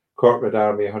 Cork Red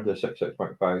Army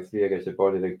 166.53 against the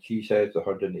Bodyleg Cheeseheads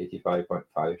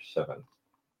 185.57.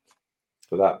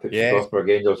 So that puts the Gothenburg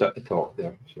Angels at the top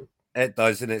there. So. It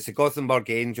does, and it's the Gothenburg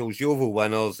Angels, Yeovil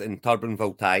Winners, and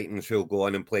Turbinville Titans who will go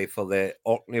on and play for the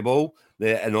OrkneyBowl,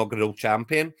 the inaugural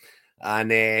champion.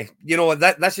 And, this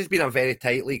has been a very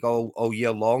tight league all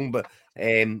year long, but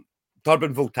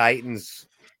Turbinville Titans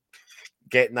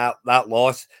getting that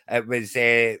loss, it was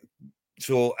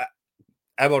so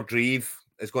our Dreve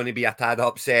is going to be a tad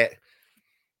upset.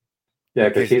 Yeah,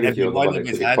 because he was the only one that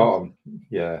could have caught him.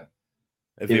 Yeah.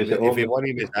 If he won,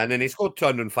 he was in, and he scored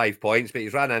 205 points, but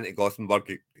he's ran into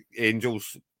Gothenburg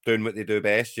Angels doing what they do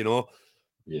best, Yes.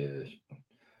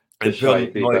 And poor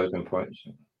 3,000 points.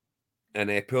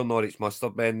 And poor Norwich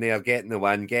Mustard Men, they are getting the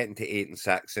win, getting to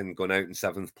 8-6 and going out in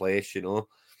 7th place,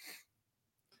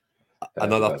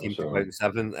 Another team to go out in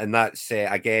 7th. And that's,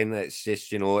 again, it's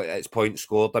just, it's points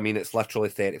scored. I mean, it's literally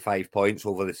 35 points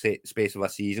over the space of a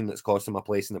season that's cost them a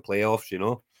place in the playoffs,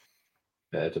 Yeah,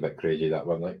 it's a bit crazy that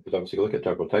one, because obviously look at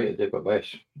Turbo Titans, they've got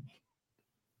less,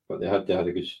 but they had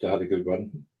a good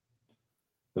run.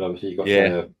 But obviously you got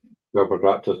the Gilbert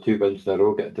Raptors 2 wins in a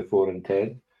row, getting to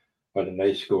 4-10, had a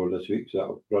nice score this week, so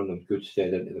that'll run them good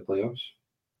stead into the playoffs.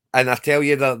 And I tell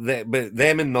you that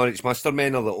them and Norwich Mustard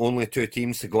Men are the only 2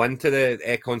 teams to go into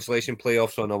the consolation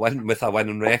playoffs on with a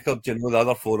winning record. The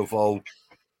other 4 have all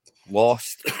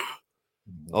lost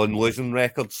on losing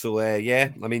records. So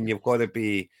I mean, you've got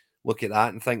to look at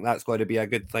that and think that's got to be a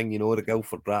good thing. The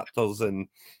Guildford Raptors and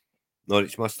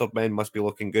Norwich Mustard Men must be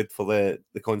looking good for the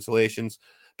consolations.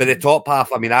 But the top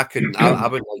half, I mean, I wouldn't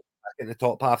like in the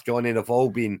top half, Johnny. They've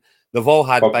all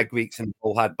had big weeks and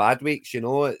all had bad weeks.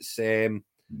 It's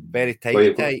very tight.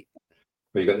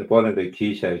 Well, you got the Bodyleg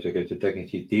Cheeseheads against the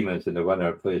Dickinson Demons, and the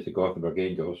winner plays the Gothenburg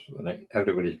Angels. And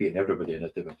everybody's beating everybody in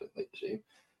this division, like to say.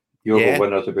 Yeovil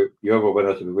winners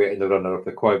will be waiting the runner of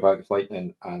the Quabanks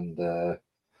Lightning and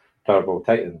Turbo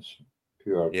Titans.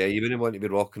 Yeah, you wouldn't want to be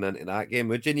rocking into that game,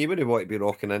 would you? You wouldn't want to be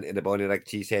rocking into the Bodyleg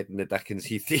Cheesehead and the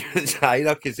Dickinson Demons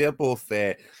either, because they're both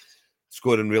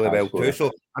scoring really well too.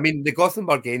 So, I mean, the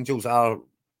Gothenburg Angels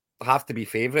have to be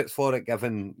favourites for it,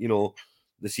 given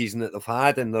the season that they've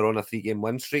had, and they're on a 3-game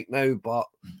win streak now. But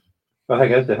I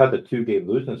think they had a 2-game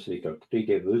losing streak or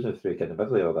 3-game losing streak in the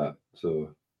middle of that. So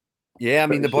yeah, I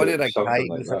mean the Bodyleg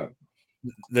Titans,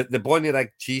 like the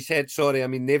Bodyleg Cheesehead. I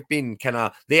mean they've been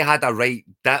they had a right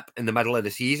dip in the middle of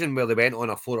the season where they went on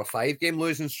a 4 or 5-game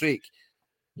losing streak.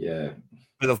 Yeah,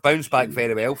 but they've bounced back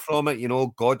very well from it.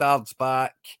 Goddard's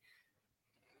back,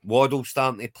 Waddle's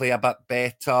starting to play a bit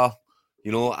better.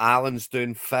 Allen's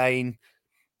doing fine.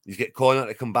 He's got Connor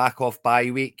to come back off bye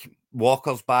week.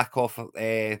 Walker's back off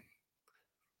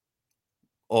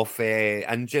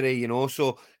injury,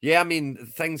 So yeah, I mean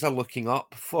things are looking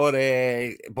up for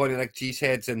Bodyleg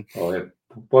Cheeseheads, and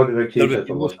Bodyleg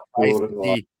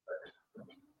Cheeseheads.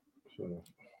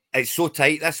 It's so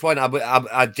tight, this one.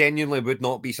 I genuinely would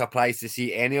not be surprised to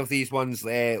see any of these ones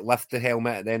lift the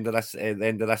helmet at the end of this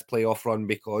playoff run,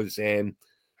 because they're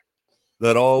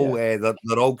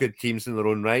all good teams in their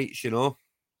own rights,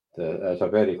 It's a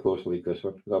very close league, this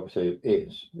one. Obviously,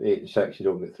 8-6, you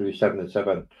don't get through.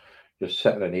 7-7, just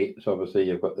sitting in 8. So obviously,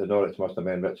 you've got the Norwich Mustard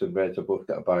Men, Richmond Reds have both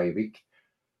got a bye week,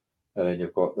 and then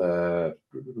you've got the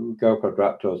Guildford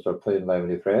Raptors are playing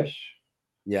Lemony Fresh.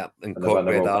 Yeah, and Cork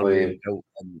Red Army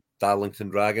and Darlington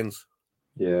Dragons.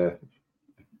 Yeah.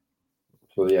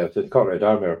 So yeah, the Cork Red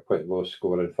Army are quite low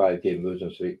scoring, 5-game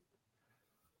losing streak.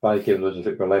 5-game losing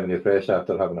streak for Lemony Fresh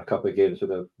after having a couple of games, so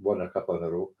they've won a couple in a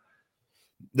row.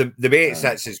 The way it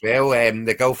sits as well,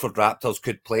 the Guildford Raptors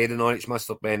could play the Norwich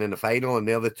Mustard Men in the final, and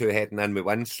they're the 2 heading in with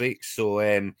win streaks. So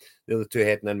they're the 2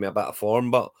 heading in with a bit of form,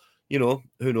 but who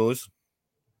knows?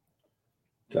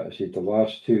 see, the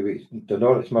last 2 weeks, the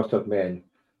Norwich Mustard Men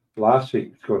last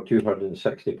week scored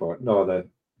 260 points. No, the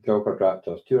Guildford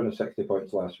Raptors, 260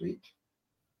 points last week,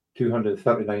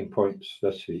 239 points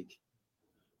this week.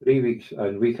 3 weeks,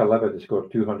 and week 11 they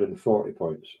scored 240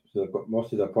 points. So they've got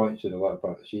most of their points in the latter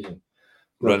part of the season.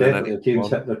 They're definitely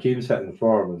the team's hitting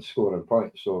form and scoring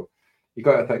points. So you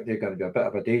got to think they're going to be a bit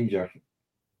of a danger.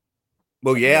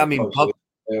 Well, yeah, I mean,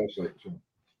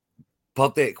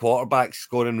 Purdy at quarterback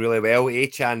scoring really well.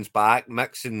 Achan's back.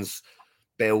 Mixon's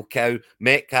bell cow.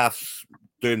 Metcalf's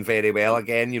doing very well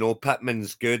again. You know,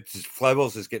 Pittman's good.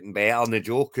 Flowers is getting better.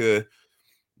 Njoku,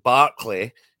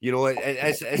 Barkley. You know,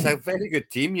 it's a very good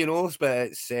team, you know, but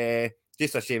it's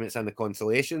just a shame it's in the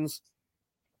consolations.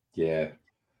 Yeah.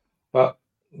 But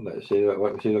let's say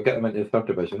they'll get them into the third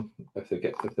division if they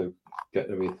get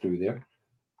their way through there.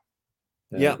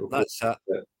 Yeah, that's it.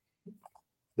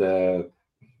 The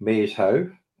Maze Howe,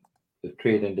 the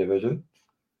trading division.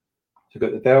 So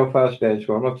got the Belfast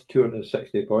Benchwarmers,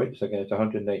 260 points against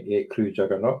 198 Crew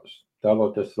Juggernauts.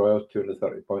 Darlow Destroyers,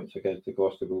 230 points against the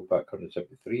Gloucester Wolfpack,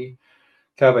 173.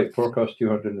 Calvite Porkers,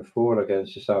 204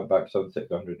 against the Sandbach Sunset,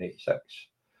 186.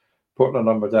 Portland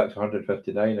Lumberjacks,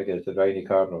 159 against the Riney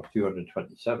Cardinals,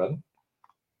 227.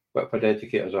 Whitford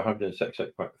Educators,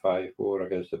 166.54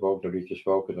 against the Bognor Regis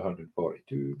Falcons,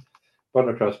 142.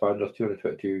 Burner Cross Banders,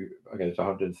 222 against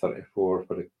 134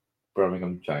 for the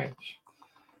Birmingham Giants.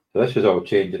 So this was all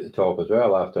changed at the top as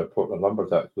well after Portland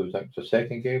Lumberjacks losing. It's the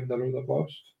second game in a row they've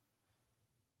lost.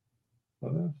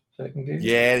 Second game?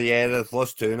 Yeah, they've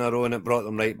lost 2 in a row and it brought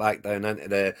them right back down into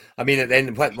the... I mean, at the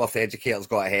end, Whitworth Educators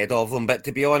got ahead of them, but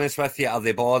to be honest with you, are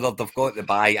they bothered? They've got the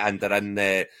bye and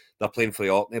they're playing for the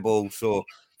OrkneyBowl, so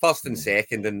first and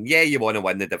second, and yeah, you want to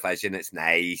win the division, it's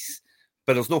nice,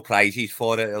 but there's no prizes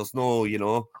for it, there's no, you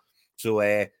know,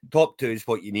 so top 2 is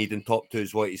what you need and top 2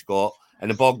 is what he's got. And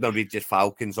the Bognor Regis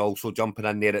Falcons also jumping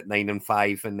in there at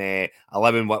 9-5 and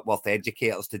 11 Whitworth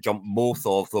Educators to jump both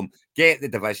of them, get the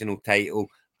divisional title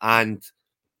and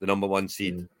the number 1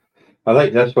 seed. I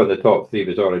think this one, the top 3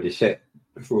 was already set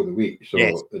before the week, so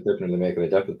yes. It didn't really make any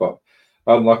difference. But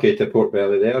unlucky to Port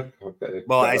Belly there.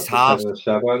 Well, it's hard.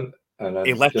 7, and then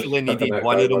he literally needed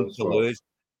one of them to lose.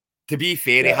 To be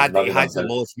fair, he has the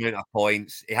lowest amount of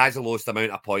points. He has the lowest amount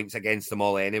of points against them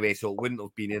all anyway, so it wouldn't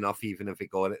have been enough even if he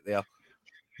got it there.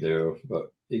 Yeah,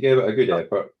 but he gave it a good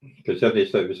effort. Considering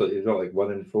he was like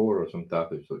 1-4 or something.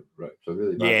 It was like, right, so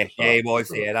really bad. Yeah, he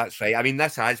was. Yeah, that's right. I mean,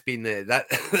 this has been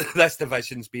this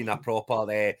division's been a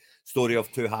proper story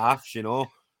of 2 halves. You know,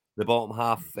 the bottom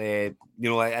half. You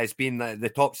know, it's been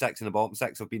the top 6 and the bottom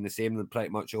 6 have been the same pretty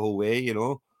much the whole way. You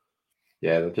know.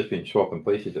 Yeah, they've just been swapping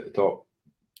places at the top.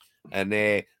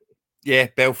 And yeah,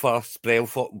 Belfast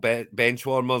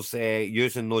Benchwarmers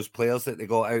using those players that they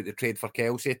got out to trade for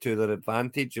Kelsey to their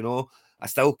advantage. You know, I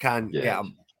still can't get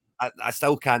them. I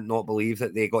still can't not believe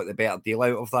that they got the better deal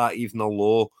out of that, even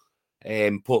although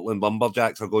Portland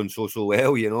Lumberjacks are going so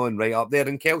well, you know, and right up there.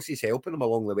 And Kelsey's helping them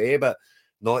along the way, but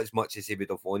not as much as he would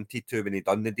have wanted to when he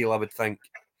done the deal, I would think.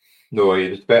 No, he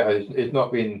was better. He's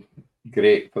not been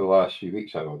great for the last few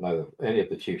weeks. I don't know any of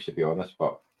the Chiefs, to be honest,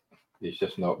 but he's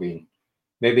just not been.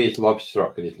 Maybe he's love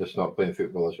struck and he's just not playing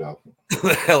football as well.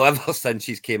 Well, ever since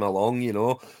he's came along, you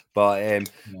know. But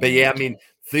yeah, I mean,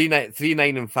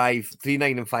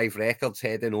 3-9-5 records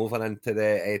heading over into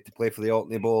the to play for the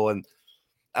OrkneyBowl, and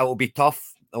it will be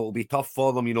tough. It will be tough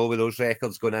for them, you know, with those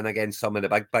records going in against some of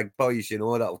the big boys, you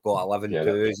know, that have got 11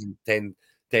 2s and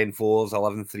 10 4s,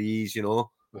 11 3s, you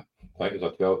know. I think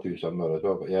there's a 12-2 somewhere as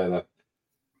well, but yeah,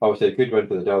 obviously a good win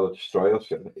for the Darlow Destroyers,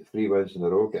 getting 3 wins in a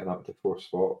row, getting up to 4th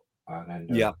spot. And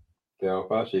then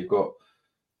Belfast, we've got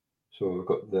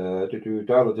the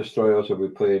Darlow Destroyers will be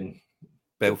playing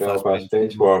Belfast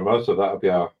Benchwarmers, so that'll be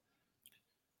a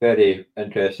very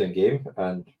interesting game,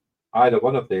 and either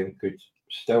one of them could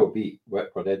still beat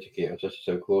Whitford Educators. Just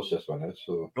how close this one is.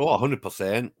 So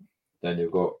 100%. Then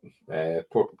you've got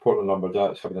Portland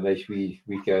Lumberjacks having a nice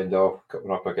weekend off,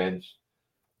 coming up against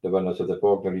the winners of the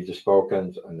Bognor Regis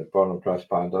Falcons and the Burnham Cross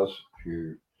Pandas,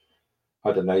 who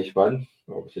had a nice win.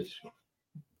 Obviously,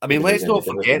 I mean, let's not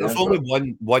forget there's only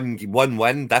one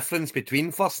win difference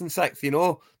between 1st and 6th, you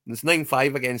know. It's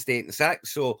 9-5 against 8 and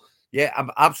 6. So yeah,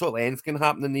 absolutely anything can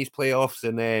happen in these playoffs,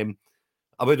 and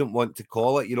I wouldn't want to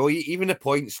call it, you know, even the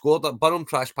points scored at Burnham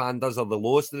Trash Pandas are the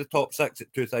lowest of the top 6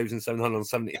 at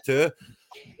 2,772.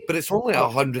 But it's only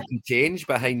 100 and change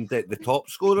behind the top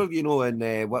scorer, you know, in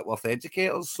Whitworth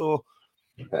Educators. So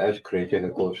it is crazy the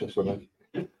closest one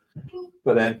is.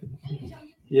 But then,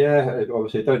 yeah,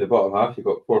 obviously down the bottom half, you've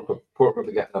got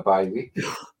Portland getting a bye week,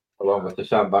 along with the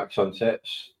Sandbach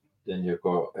Sunsets. Then you've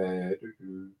got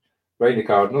Ryan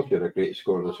Cardinals, you're a great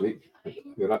scorer this week.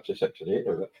 You're up to 6 and 8.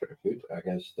 That's pretty good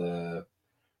against the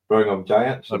Birmingham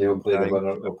Giants. So they'll play the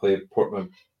winner. They'll play Port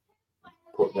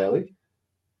Nelly.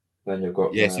 Then you've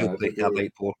got yes, he'll play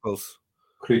Carbide Porkers.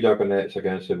 Crew Juggernauts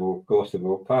against the Gloucester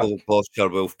Wolfpack. Gloucester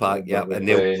Wolfpack, yeah, and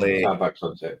they'll play Sandbag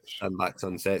Sunsets. Sandbag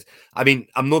Sunsets. I mean,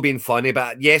 I'm not being funny,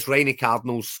 but yes, Ryan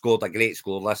Cardinals scored a great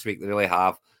score this week. They really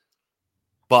have.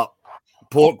 But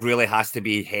Pork really has to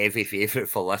be heavy favourite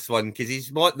for this one because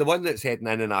he's not the one that's heading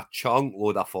in a chunk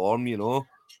load of form, you know.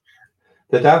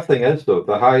 The daft thing is, though,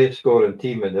 the highest scoring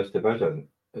team in this division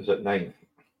is at 9th.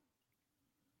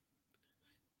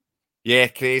 Yeah,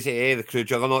 crazy, eh? The Crew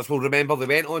Juggernauts. Well, remember, they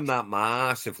went on that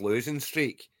massive losing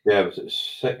streak. Yeah, was it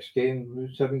 6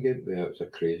 games, 7 games? Yeah, it was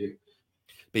crazy.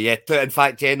 But yeah, in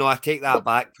fact, yeah, no, I take that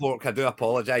back, Pork. I do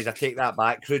apologise. I take that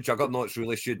back. Crew Juggernauts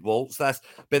really should waltz this.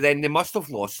 But then they must have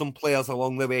lost some players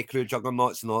along the way, Crew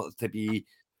Juggernauts, not to be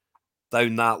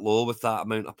down that low with that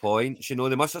amount of points. You know,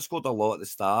 they must have scored a lot at the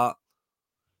start.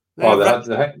 Oh,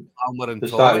 Palmer and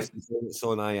Thomas it's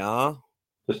on IR.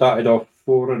 They started off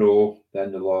 4-0,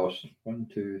 then they lost 1,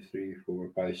 2, 3, 4,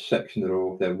 5, 6 in a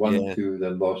row, then 1, 2,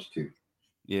 then lost 2.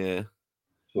 Yeah.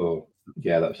 So,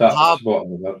 yeah, that's that spot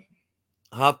in the middle.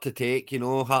 Hard to take, you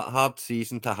know, hard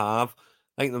season to have.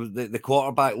 I think the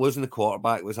quarterback, losing the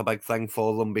quarterback was a big thing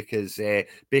for them because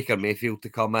Baker Mayfield to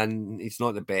come in, he's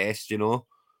not the best, you know.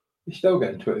 He's still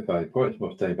getting 25 points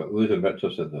most time, but losing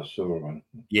Richardson, they're sore, man.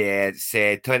 Yeah, it's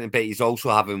 20, but he's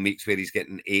also having weeks where he's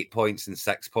getting 8 points and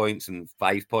 6 points and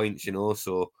 5 points, you know,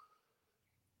 so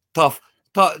tough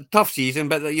season,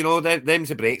 but you know, them's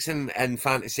the breaks in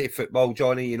fantasy football,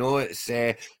 Johnny. You know, it's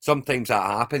sometimes that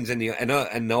happens in the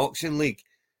auction league.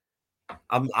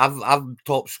 I'm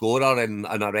top scorer in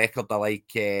a record of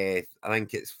like I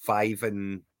think it's 5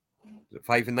 and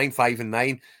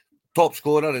 9. Top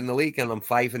scorer in the league, and I'm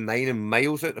 5 and 9 and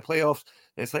miles out the playoffs.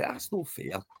 And it's like that's no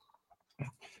fair.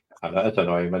 And that is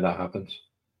annoying when that happens.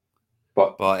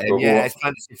 But yeah, it's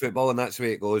fantasy football, and that's the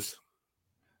way it goes.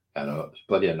 I know it's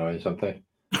bloody annoying sometimes.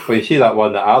 But you see that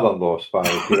one that Alan lost by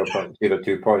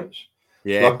 0.02 points.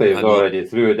 Yeah, luckily it was already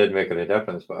through. It didn't make any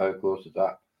difference. But how close is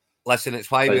that? Listen, it's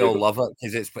why we all love it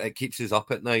because it keeps us up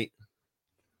at night.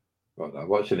 Well,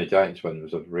 watching the Giants win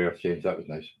was a rare change. That was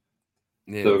nice.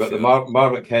 Yeah, so we've got the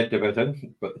Marwick Head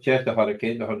division, but the Chester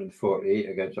Hurricanes 148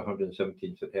 against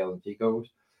 117 St Helens Eagles.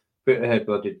 Peterhead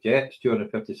Blooded Jets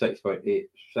 256.86,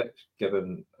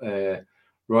 given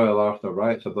Royal Arsenal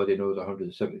Riots a bloody nose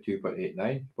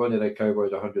 172.89. Bonnie Red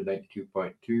Cowboys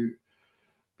 192.2,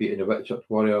 beating the Whitchurch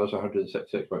Warriors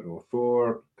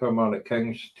 166.04. Kilmarnock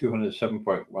Kings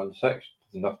 207.16,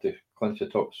 enough to clinch the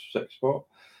top 6 spot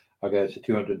against the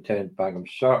 210 Bangham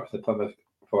Sharks. The Plymouth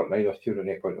 49ers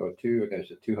 208.02 against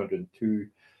the 202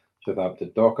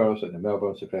 Southampton Dockers, and the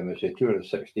Melbourne Supremacy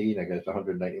 216 against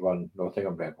 191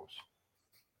 Nottingham Rebels.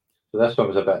 So this one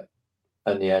was a bit,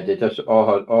 in the end, it just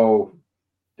all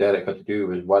Derek had to do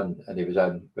was win, and he was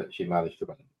in, but she managed to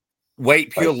win.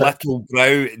 Wipe your little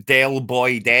brow, Del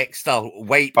Boy Dexter.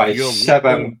 Wipe by your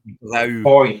 7 brow.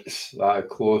 Points. That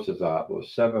close as that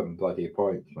was 7 bloody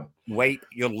points, man. Wipe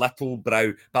your little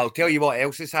brow. But I'll tell you what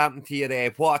else has happened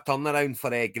here. What a turnaround for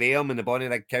Graham and the Bonnie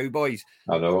Rig Cowboys.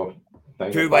 I know.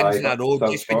 2 wins in a row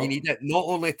just when you need it, not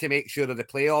only to make sure of the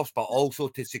playoffs, but also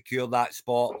to secure that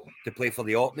spot to play for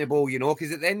the OrkneyBowl, you know,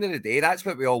 because at the end of the day, that's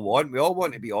what we all want. We all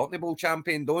want to be OrkneyBowl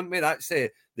champion, don't we? That's the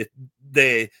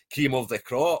cream of the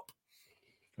crop.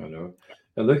 I know.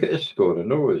 And look at his score. I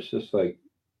know it's just like,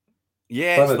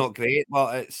 yeah, it's not great,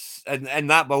 but it's and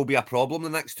that will be a problem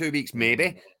the next 2 weeks,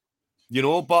 maybe. You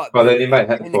know, but then he might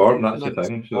hit form. That's the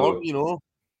thing. So you know.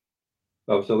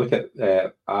 So look at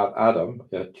Adam,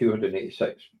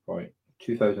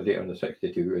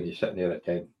 286.2,862, and he's sitting there at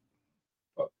 10.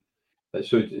 But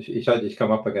so he said he's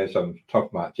come up against some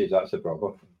tough matches. That's the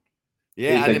problem.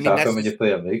 Yeah, and I mean, happen when you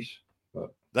play in leagues.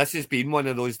 But this has been one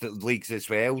of those leagues as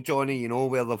well, Johnny. You know,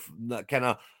 where the kind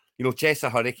of, you know, Chester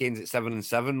Hurricanes at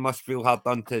 7-7 must feel hard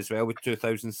done to as well with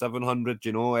 2,700.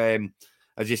 You know,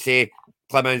 as you say,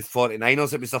 Plymouth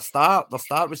 49ers, it was their start. Their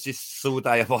start was just so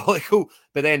diabolical.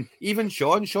 But then even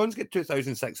Sean's got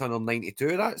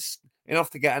 2,692. That's enough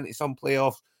to get into some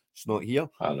playoffs. It's not here.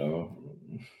 I know.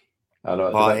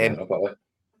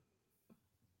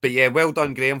 But yeah, well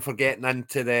done, Graham, for getting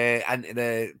into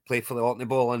the play for the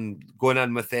OrkneyBowl and going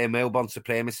in with Melbourne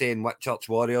Supremacy and Whitchurch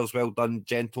Warriors. Well done,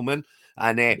 gentlemen.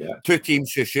 And 2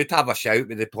 teams who should have a shout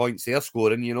with the points they're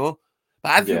scoring, you know.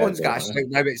 But everyone's got a shout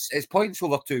now. It's points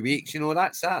over 2 weeks, you know,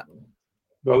 that's that.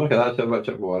 Well, look at that. The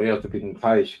Whitchurch Warriors have been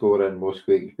high scoring most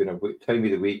weeks, been a time of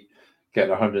the week,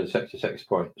 getting 166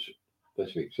 points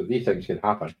this week. So these things can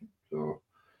happen. So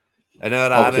And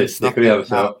our Aaron Obviously, snuck the career it.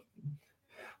 himself.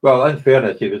 Well, in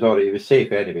fairness, he was already, he was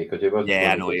safe anyway because he wasn't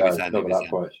Yeah, I going know to he go was down. in. Not He with was that in.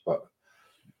 push,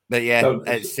 but Yeah, no,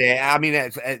 it's. I mean,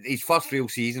 it's his first real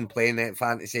season playing at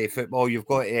fantasy football. You've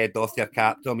got doff your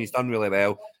cap to him. He's done really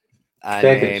well.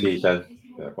 second And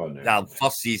season.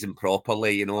 first season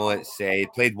properly. You know, it's he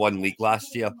played one league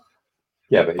last year.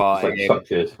 Yeah, but But he's like stuck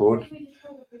to his phone.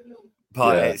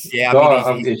 it's I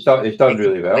No, mean, he's done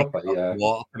really well. But yeah,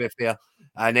 water, to be fair.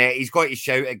 And he's got his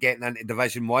shout at getting into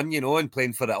Division 1, you know, and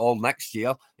playing for it all next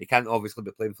year. He can't obviously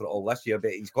be playing for it all this year,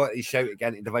 but he's got his shout at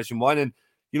getting into Division 1. And,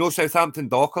 you know, Southampton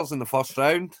Dockers in the first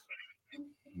round.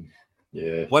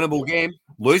 yeah, Winnable game,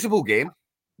 losable game.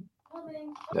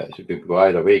 Yeah, it's a good go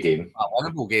either way game. A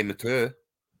winnable game too.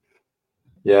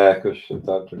 Yeah, because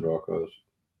Southampton Rockers.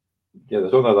 Yeah,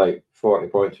 there's only like 40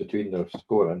 points between their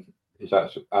scoring. Is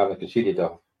that Aaron conceded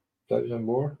 1,000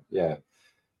 more? Yeah.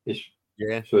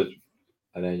 Yeah. So it's,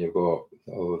 and then you've got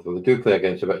they do play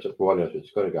against the Richard Warriors.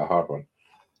 It's got to be a hard one.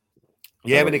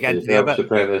 Yeah, when against there, but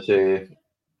supremacy.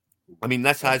 I mean,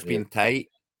 this has been tight.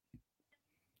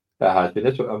 That has been.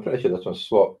 I'm pretty sure this one's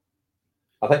swapped.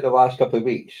 I think the last couple of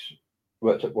weeks,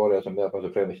 Richard Warriors and Melbourne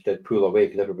Supremacy did pull away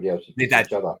because everybody else They did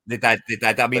each other. They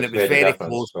did. I mean, It's it was very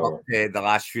close so. up to the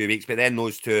last few weeks, but then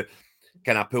those two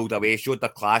kind of pulled away, showed their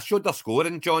class, showed their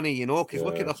scoring, Johnny, you know, because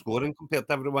look at their scoring compared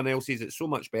to everyone else's. It's so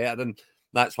much better, and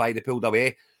that's why they pulled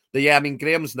away. But yeah, I mean,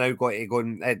 Graham's now got to go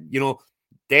and, you know,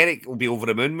 Derek will be over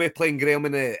the moon with playing Graham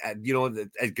in the, you know,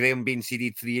 Graham being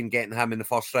seeded 3 and getting him in the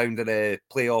first round of the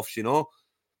playoffs, you know.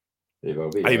 He will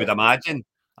be, I would imagine.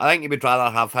 I think he would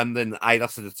rather have him than either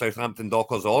the Southampton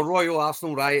Dockers or Royal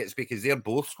Arsenal Riots because they're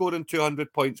both scoring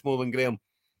 200 points more than Graham.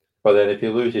 But then if he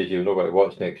loses, you'll know what to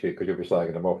watch next week because you'll be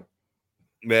slagging him off.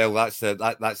 Well, that's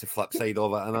the flip side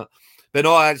of it, isn't it? But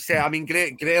no, I'd say, I mean,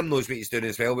 Graham knows what he's doing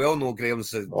as well. We all know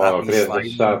Graham's a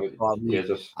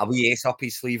wee ace up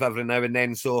his sleeve every now and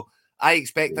then. So I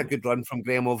expect a good run from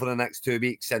Graham over the next 2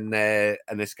 weeks in the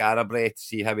Scarborough to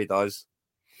see how he does.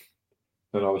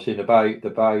 And obviously in the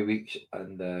bye weeks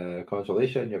and the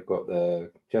consolation, you've got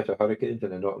the Cheshire Hurricanes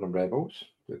and the Nottingham Rebels.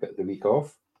 You've got the week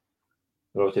off.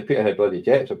 And obviously Peterhead Bloody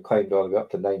Jets have climbed all the way up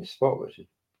to 9th spot, which is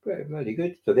pretty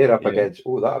good. So they're up against,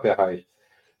 that'll be a high.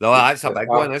 No, that's a big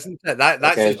one, isn't it?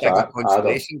 That's as big a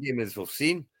consolation game as we've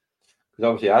seen. Because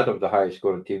obviously Adam's the highest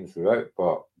scoring team throughout,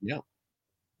 but yeah,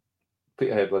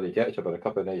 Peterhead Bloody Jets have had a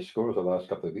couple of nice scores the last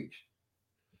couple of weeks.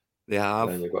 They have.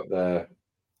 And then you've got the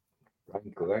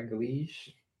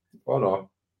Rangalese. Oh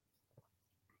no.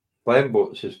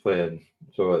 Glenboats is playing,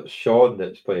 so it's Sean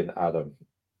that's playing Adam,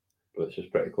 which is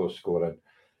pretty close scoring.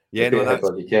 Yeah,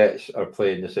 the Jets are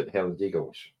playing the St Helens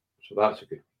Eagles, so that's a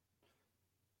good.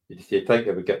 You'd think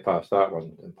they would get past that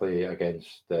one and play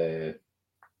against the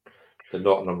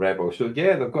Nottingham Rebels. So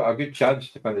yeah, they've got a good chance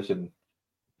to finish in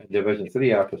Division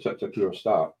 3 after such a poor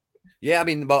start. Yeah, I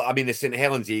mean, the St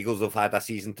Helens Eagles have had a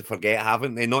season to forget,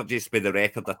 haven't they? Not just with the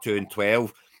record of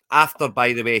 2-12. After,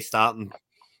 by the way, starting.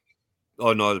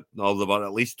 Oh no, they were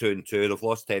at least 2-2. They've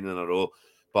lost 10 in a row,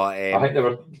 but I think they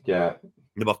were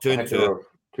 2-2.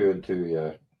 2-2,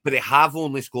 yeah. But they have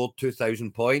only scored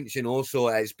 2,000 points, you know. So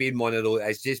it's been one of those.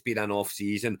 It's just been an off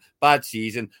season, bad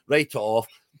season. Write it off.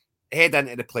 Head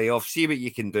into the playoffs, see what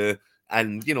you can do,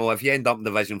 and you know if you end up in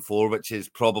Division 4, which is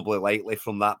probably likely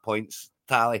from that points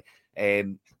tally,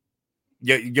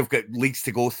 you've got leagues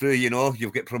to go through. You know,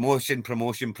 you've got promotion.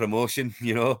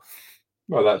 You know.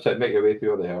 Well, that's it. Make your way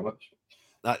through all the helmets.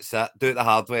 That's it. Do it the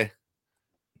hard way.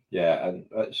 Yeah, and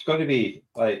it's going to be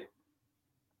like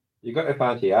you got to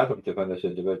fancy Adam to finish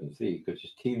in Division 3 because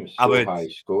his team's so high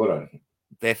scoring.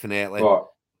 Definitely. But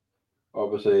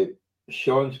obviously,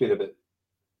 Sean's been a bit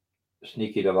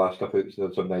sneaky the last couple of weeks and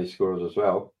had some nice scores as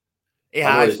well. I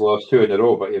know he's lost 2 in a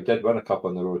row, but he did win a couple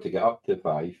in a row to get up to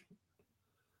 5.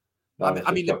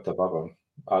 I mean, up above him.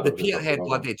 The Peterhead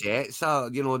Bloody Jets are,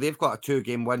 you know, they've got a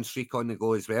 2-game win streak on the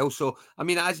go as well. So, I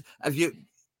mean, if you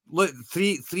look,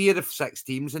 three of the 6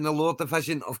 teams in the lower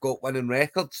division have got winning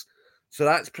records. So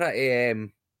that's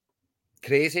pretty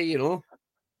crazy, you know.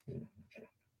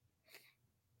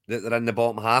 That they're in the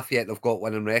bottom half yet they've got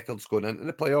winning records going into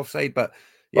the playoff side. But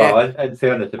yeah, well, in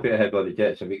fairness, the Peterhead Bloody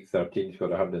Jets in week 13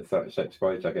 scored 136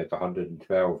 points against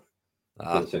 112 for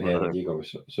the St Helens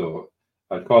Eagles. So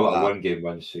I'd call it a 1-game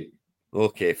win streak.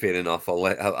 Okay, fair enough.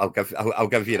 I'll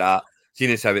give you that.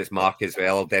 Seeing as how it's Mark as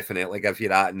well, I'll definitely give you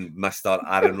that. And Mr.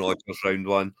 Aaron Rodgers round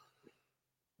 1.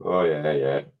 Oh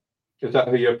yeah. Is that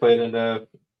who you're playing in the?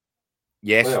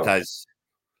 Yes, playoffs? It is.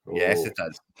 Oh. Yes, it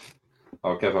is.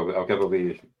 I'll give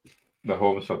away the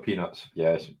homes for peanuts.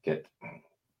 Yes, get.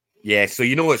 Yeah, so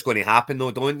you know what's going to happen though,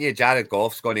 don't you? Jared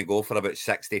Goff's going to go for about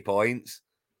 60 points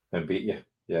And beat you.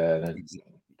 Yeah, and then,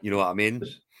 you know what I mean?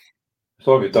 As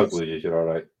long as Doug loses, you're all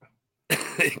right.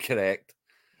 Correct.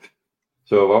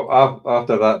 So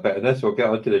after that bit of this, we'll get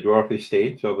onto the dwarfy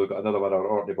stage. So we've got another one of our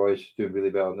Orkney boys doing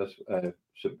really well in this.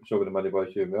 So many Money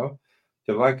boys doing well.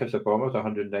 The Lancashire Bombers,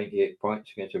 198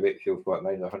 points against the Wakefield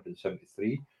 49,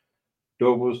 173.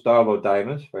 Doble's Darlow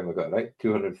Diamonds, finally got it right,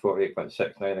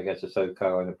 248.69 against the South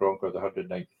Carolina Broncos,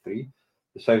 193.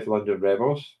 The South London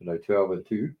Rebels, now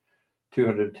 12-2,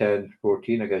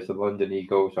 210-14 against the London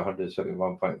Eagles,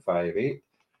 171.58.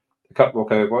 The Cutwell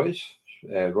Cowboys,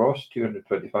 Ross,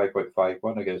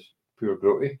 225.51 against Pure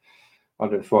Groty,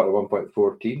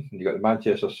 141.14. And you got the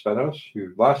Manchester Spinners,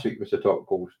 who last week was the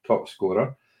top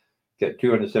scorer, get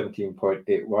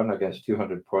 217.81 against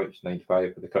 200 points,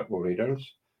 95 for the Cutwell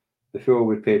Raiders. The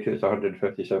Fuelwood Patriots,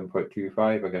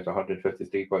 157.25 against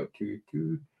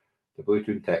 153.22. The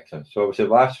Bluetoon Texans. So obviously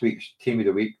last week's team of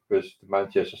the week was the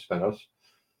Manchester Spinners.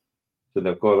 So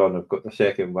they've got the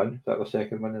second win. Is that the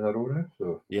second win in a row now?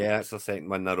 So yeah, it's the second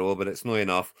win in a row, but it's not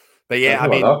enough. But yeah, I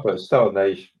mean, enough, but it's still a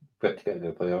nice bit to get in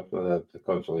the playoffs for the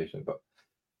consolation. But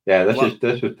yeah, this was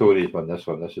Tony's one.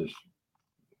 This is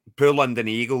poor London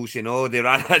Eagles. You know, they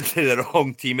ran into the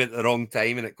wrong team at the wrong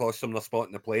time, and it cost them their spot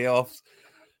in the playoffs.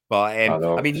 But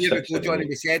I mean, here we go, Johnny.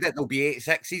 We said it. There'll be 8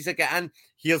 6s that get in.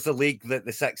 Here's the league that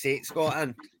the 6 8s got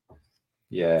in.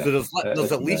 Yeah. So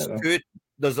there's at least two.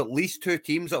 There's at least 2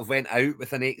 teams that have went out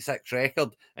with an 8-6 record,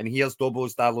 and here's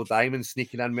Dobos Darlow Diamonds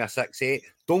sneaking in with a 6-8.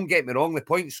 Don't get me wrong, the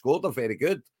points scored are very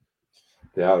good.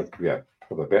 They are, yeah,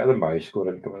 probably better than my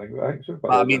scoring. I think so.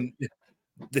 But I mean,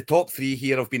 the top 3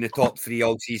 here have been the top 3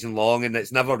 all season long, and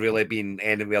it's never really been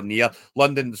anywhere near.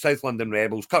 South London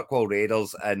Rebels, Kirkwall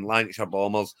Raiders, and Lancashire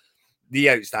Bombers,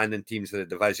 the outstanding teams of the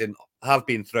division, have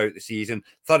been throughout the season,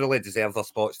 thoroughly deserve their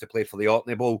spots to play for the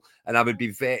OrkneyBowl. And I would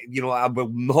be I will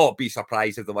not be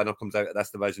surprised if the winner comes out of this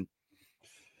division.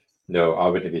 No, I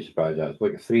wouldn't be surprised. That's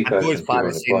like 3,000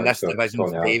 points. This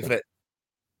division's favourite.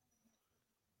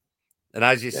 And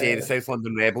as you say, the South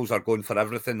London Rebels are going for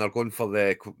everything. They're going for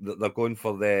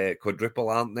the quadruple,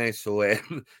 aren't they? So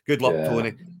good luck,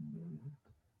 Tony.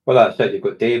 Well, that's it. You've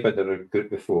got Dave in the group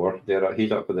before.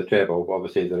 He's up for the treble.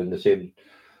 Obviously, they're in the same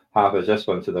half as this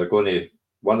one, so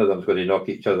one of them's going to knock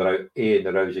each other out. In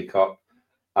the Rousey Cup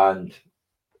and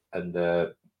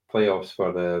the playoffs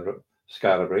for the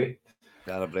Scarabray.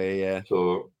 Yeah.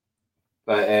 So,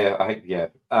 I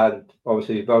think and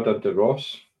obviously well done to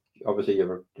Ross. Obviously,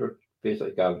 you're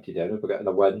basically guaranteed in. We're getting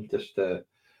a win just to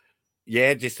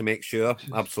make sure.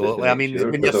 Absolutely. I mean,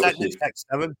 when you're sitting at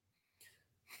 6-7.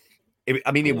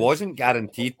 He wasn't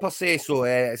guaranteed per se, so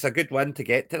it's a good win to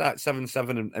get to that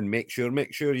 7-7 and make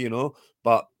sure, you know.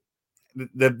 But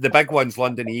the big ones,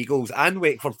 London Eagles and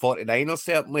Wakeford 49ers,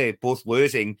 certainly both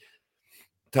losing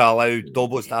to allow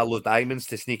Dobos Darlow Diamonds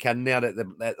to sneak in there at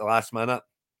the last minute.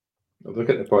 Look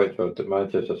at the points for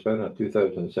Manchester Spinner,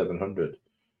 2,700.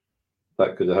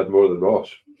 That could have had more than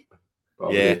Ross.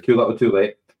 But too little, too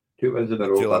late. 2 wins in a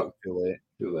row. Too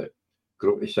late.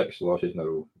 Groupie 6 losses in a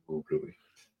row. Oh, Groupie.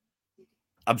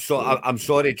 I'm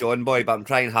sorry, John boy, but I'm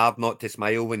trying hard not to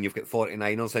smile when you've got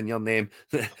 49ers in your name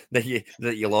that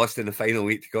you lost in the final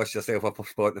week to cost yourself up a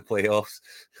spot in the playoffs.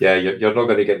 Yeah, you're not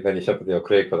going to get many sympathy or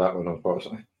Craig for that one,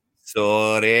 unfortunately.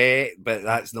 Sorry, but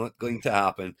that's not going to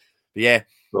happen. But yeah.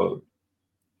 So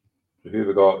who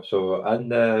we got? So in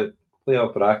the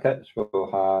playoff brackets, we'll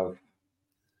have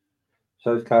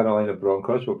South Carolina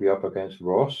Broncos will be up against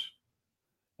Ross.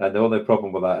 And the only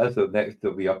problem with that is that next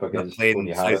they'll be up against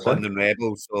Tony Harrison. South London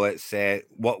Rebels, so it's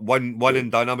one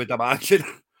and done, I would imagine.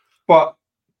 But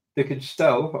they can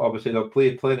still, obviously, they'll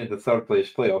playing in the third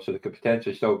place playoff, so they could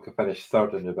potentially still finish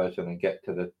third in the division and get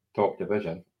to the top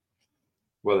division.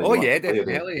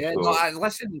 Definitely. Yeah. So, no,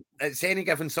 listen, it's any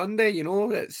given Sunday, you know.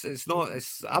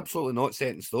 It's absolutely not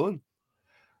set in stone.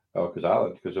 Oh,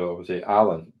 because obviously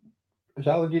Alan is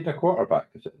Alan needing a quarterback?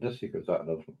 Is it this week or is that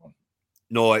another one?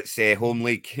 No, it's home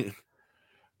league.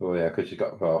 Oh yeah, because he's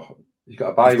got a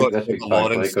bye week this week.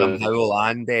 Lawrence, Howell,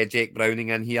 and Jake Browning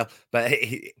in here, but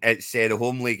it's the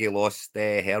home league. He lost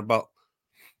Herbert.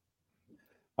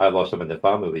 I lost him in the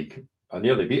family league. I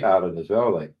nearly beat Aaron as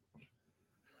well.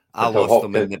 I lost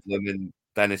him in the blooming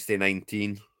Dynasty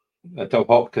 19. Until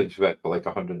Hopkins went for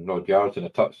 100 odd yards and a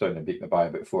touchdown and beat me by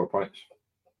about 4 points.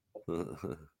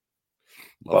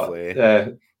 Lovely.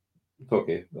 But, it's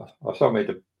okay. I still made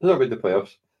the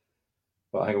playoffs,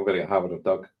 but I think I'm going to get hammered of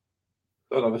Doug.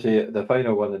 And obviously, the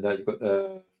final one, and then you've got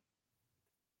the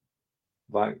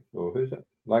who's it?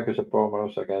 Lancashire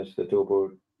Bombers against the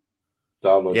Dobos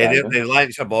Darlow Diamonds. The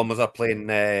Lancashire Bombers are playing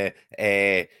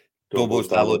Dobos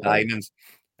Darlow Diamonds,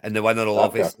 and the winner will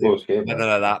That'd be a obviously close game, winner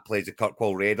of that plays the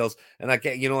Kirkwall Raiders. And I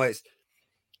get, it's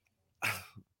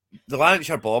the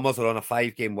Lanarkshire Bombers are on a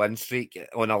 5-game win streak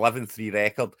on 11-3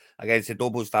 record against the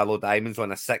Dobosdalo Diamonds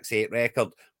on a 6-8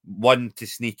 record, one to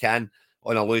sneak in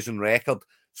on a losing record.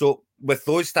 So with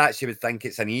those stats, you would think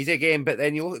it's an easy game, but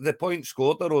then you look at the points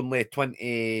scored are only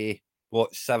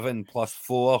 7 plus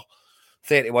 4,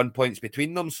 31 points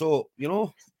between them. So, I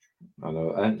know.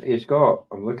 And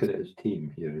I'm looking at his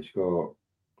team here,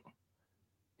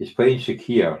 he's playing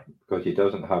Shakir because he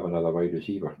doesn't have another wide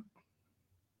receiver.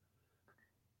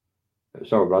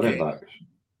 It's all running backs.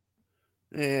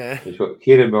 Yeah. He's got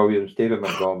Kieran Williams, David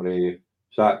Montgomery,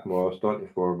 Zach Moss, Dante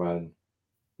Foreman,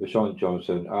 Rashawn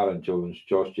Johnson, Aaron Jones,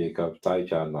 Josh Jacobs, Ty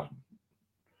Chandler.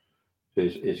 So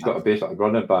he's got a basic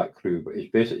running back crew, but he's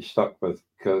basically stuck with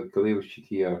Khalil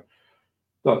Shakir.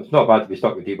 No, it's not bad to be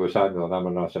stuck with Deebo Samuel and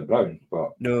Amon St. Brown,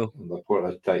 but no, Laporte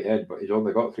has tight end, but he's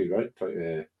only got 3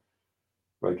 wide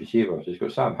receivers. He's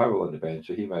got Sam Howell on the bench,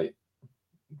 so he's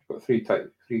got 3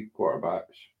 quarterbacks.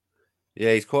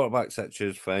 Yeah, his quarterback situation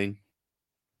is fine.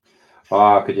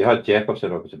 Because you had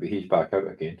Jefferson, obviously, but he's back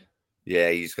out again. Yeah,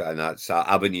 he's got a nut. So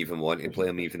I wouldn't even want to play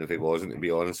him, even if he wasn't, to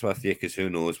be honest with you, because who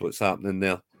knows what's happening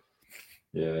there.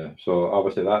 Yeah, so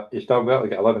obviously he's done well to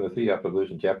get 11-3 after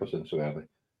losing Jefferson so early.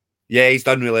 Yeah, he's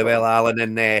done really well, Alan.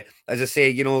 And as I say,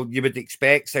 you would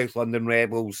expect South London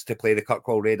Rebels to play the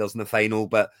Kirkwall Raiders in the final,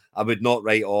 but I would not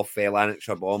write off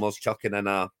Lanarkshire Bombers chucking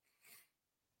their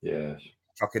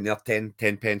 10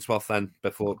 pence worth in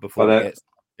before it gets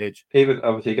stage. Even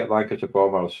obviously you get Lancashire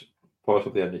Bombers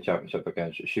possibly in the championship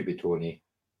against it should be Tony,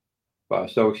 but I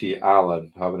still see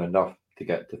Alan having enough to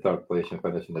get to 3rd place and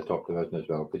finish in the top division as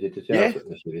well, because he deserves it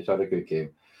this year. He's had a good game.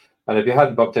 And if you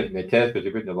hadn't bumped into me test, because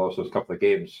he wouldn't have lost those couple of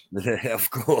games. Of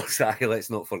course, let's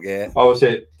not forget.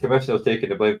 Obviously, Commissioner's taking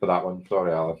the blame for that one.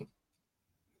 Sorry, Alan.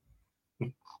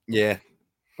 Yeah.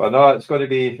 But no, it's going to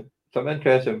be some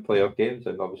interesting playoff games,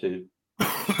 and obviously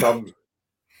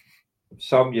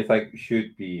some you think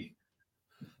should be.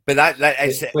 But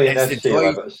it's the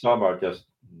joy. But some are just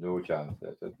no chance.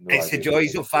 It's the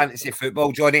joys of fantasy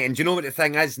football, Johnny. And do you know what the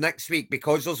thing is? Next week,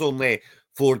 because there's only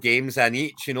 4 games in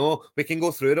each, we can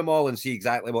go through them all and see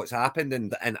exactly what's happened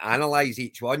and analyse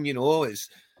each one. It's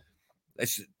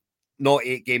not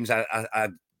 8 games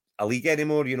a league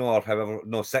anymore, or however,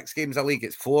 6 games a league.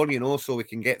 It's 4, so we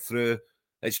can get through.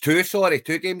 It's 2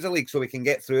 games a league, so we can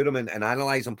get through them and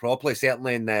analyse them properly.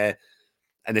 Certainly in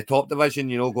the top division,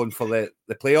 going for the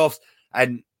playoffs.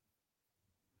 And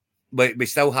we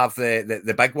still have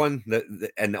the big one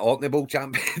in the OrkneyBowl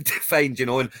champion to find,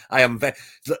 and I am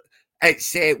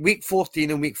it's week 14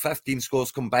 and week 15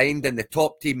 scores combined, and the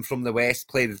top team from the west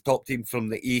play the top team from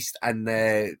the east, and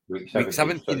week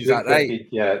 17 is that right? 15,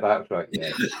 yeah, that's right.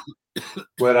 Yeah.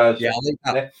 Whereas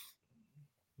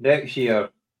next year,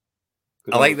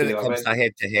 I like that it comes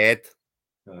to head.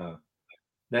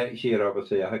 Next year,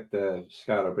 obviously, I think the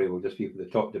Scarborough will just be for the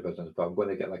top divisions, but I'm going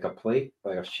to get like a plate,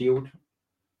 like a shield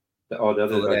that all the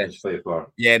other divisions play for.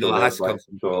 Yeah, no, it has to come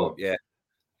from top, yeah.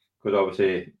 Because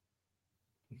obviously,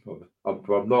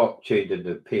 I'm not changing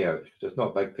the payouts, because it's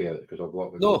not big payouts, because I've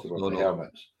got the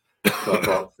helmets.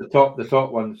 So the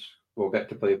top ones will get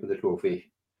to play for the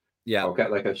trophy. Yeah. I'll get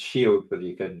like a shield where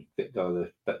you can fit all the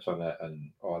bits on it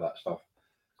and all that stuff.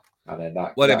 And then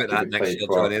what about that next year,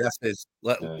 Johnny?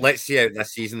 Let's see out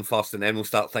this season first, and then we'll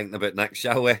start thinking about next,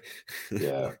 shall we?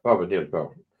 Yeah,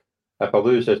 well. If I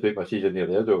lose this week, my season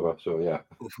nearly is over. So yeah.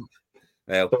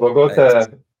 Well, so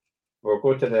we'll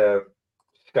go to the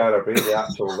Scarborough, the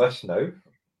actual list now.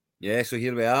 Yeah, so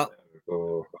here we are. There we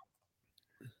go.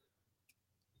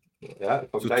 Yeah,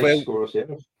 so nice scores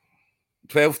here.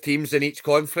 12 teams in each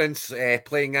conference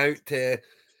playing out to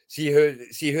see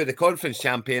who the conference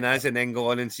champion is, and then go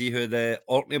on and see who the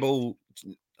OrkneyBowl,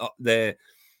 the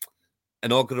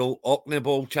inaugural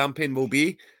OrkneyBowl champion will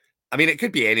be. I mean, it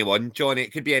could be anyone, Johnny.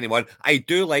 It could be anyone. I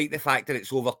do like the fact that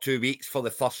it's over 2 weeks for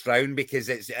the first round, because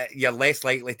you're less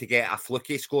likely to get a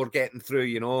fluky score getting through,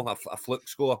 a fluke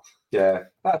score. Yeah,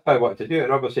 that's how I want to do it.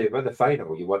 And obviously, with the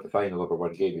final, you want the final over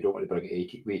 1 game. You don't want to bring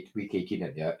week 18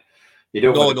 in yet. You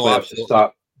don't want the playoffs to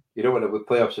start. You don't want the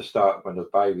playoffs to start when there's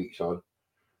bye weeks on.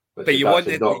 But you want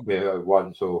to knock me out of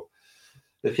 1. So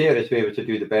the fairest way was to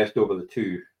do the best over the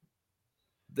 2.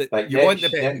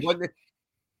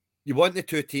 You want the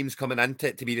 2 teams coming into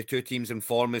it to be the 2 teams in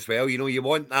form as well. You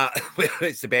want that where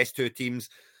it's the best 2 teams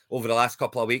over the last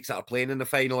couple of weeks that are playing in the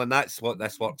final, and that's what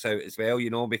this works out as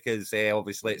well. Because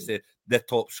obviously it's the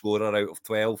top scorer out of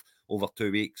 12 over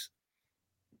 2 weeks.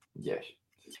 Yes,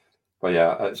 but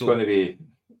yeah, it's going to be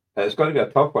a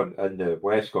tough one in the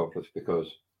West Conference,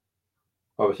 because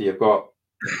obviously you've got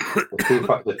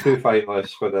the two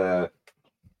finalists for the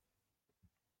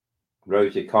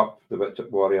Rousey Cup, the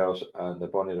Witchet Warriors and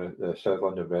the South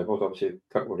London Rebels. Obviously,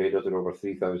 Kirkwall Raiders are over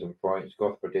 3,000 points.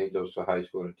 Gosford Angels, a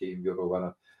high-scoring team, you're the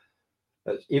winner.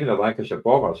 It's even the Lancashire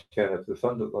Bombers, kind of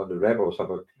the London Rebels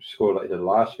have a score like they did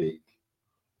last week.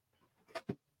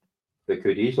 They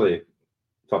could easily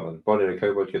something. Bonnie the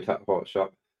Cowboys could hit hot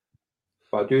shot.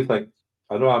 But I do think,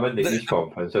 I know I'm in the East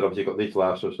Conference, and obviously got Leeds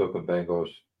Lasso, Stoke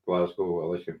Bengals, Glasgow,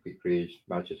 Elizabeth Crees,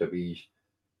 Manchester Bees,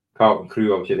 Carlton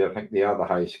Crew, obviously I think they are the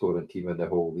highest scoring team in the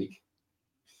whole league.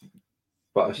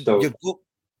 But I still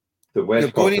the West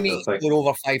you're going to need to score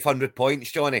over 500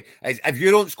 points, Johnny. If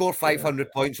you don't score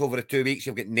 500 points over the 2 weeks,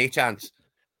 you've got no chance.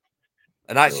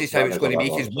 And that's just how it's going to be,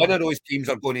 because one of those teams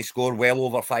are going to score well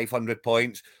over 500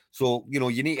 points. So, you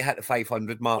need to hit the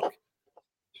 500 mark.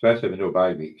 Especially with no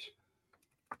bye weeks.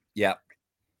 Yeah.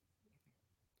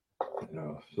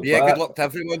 So good luck to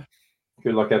everyone.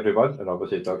 Good luck, everyone. And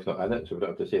obviously, Doug's not in it, so we don't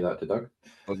have to say that to Doug.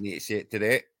 I'll need to say it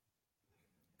today.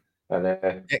 And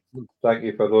thank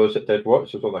you for those that did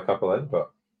watch. There's only a couple in, but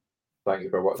thank you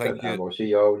for watching. And we'll see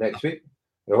you all next week.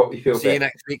 I hope you feel better. See you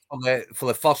next week for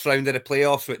the first round of the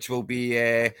playoffs, which will be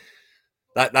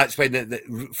that's when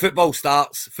the football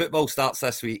starts. Football starts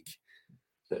this week.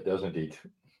 It does indeed.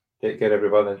 Take care,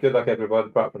 everyone, and good luck, everyone.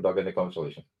 Apart from Doug in the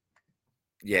consolation.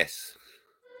 Yes.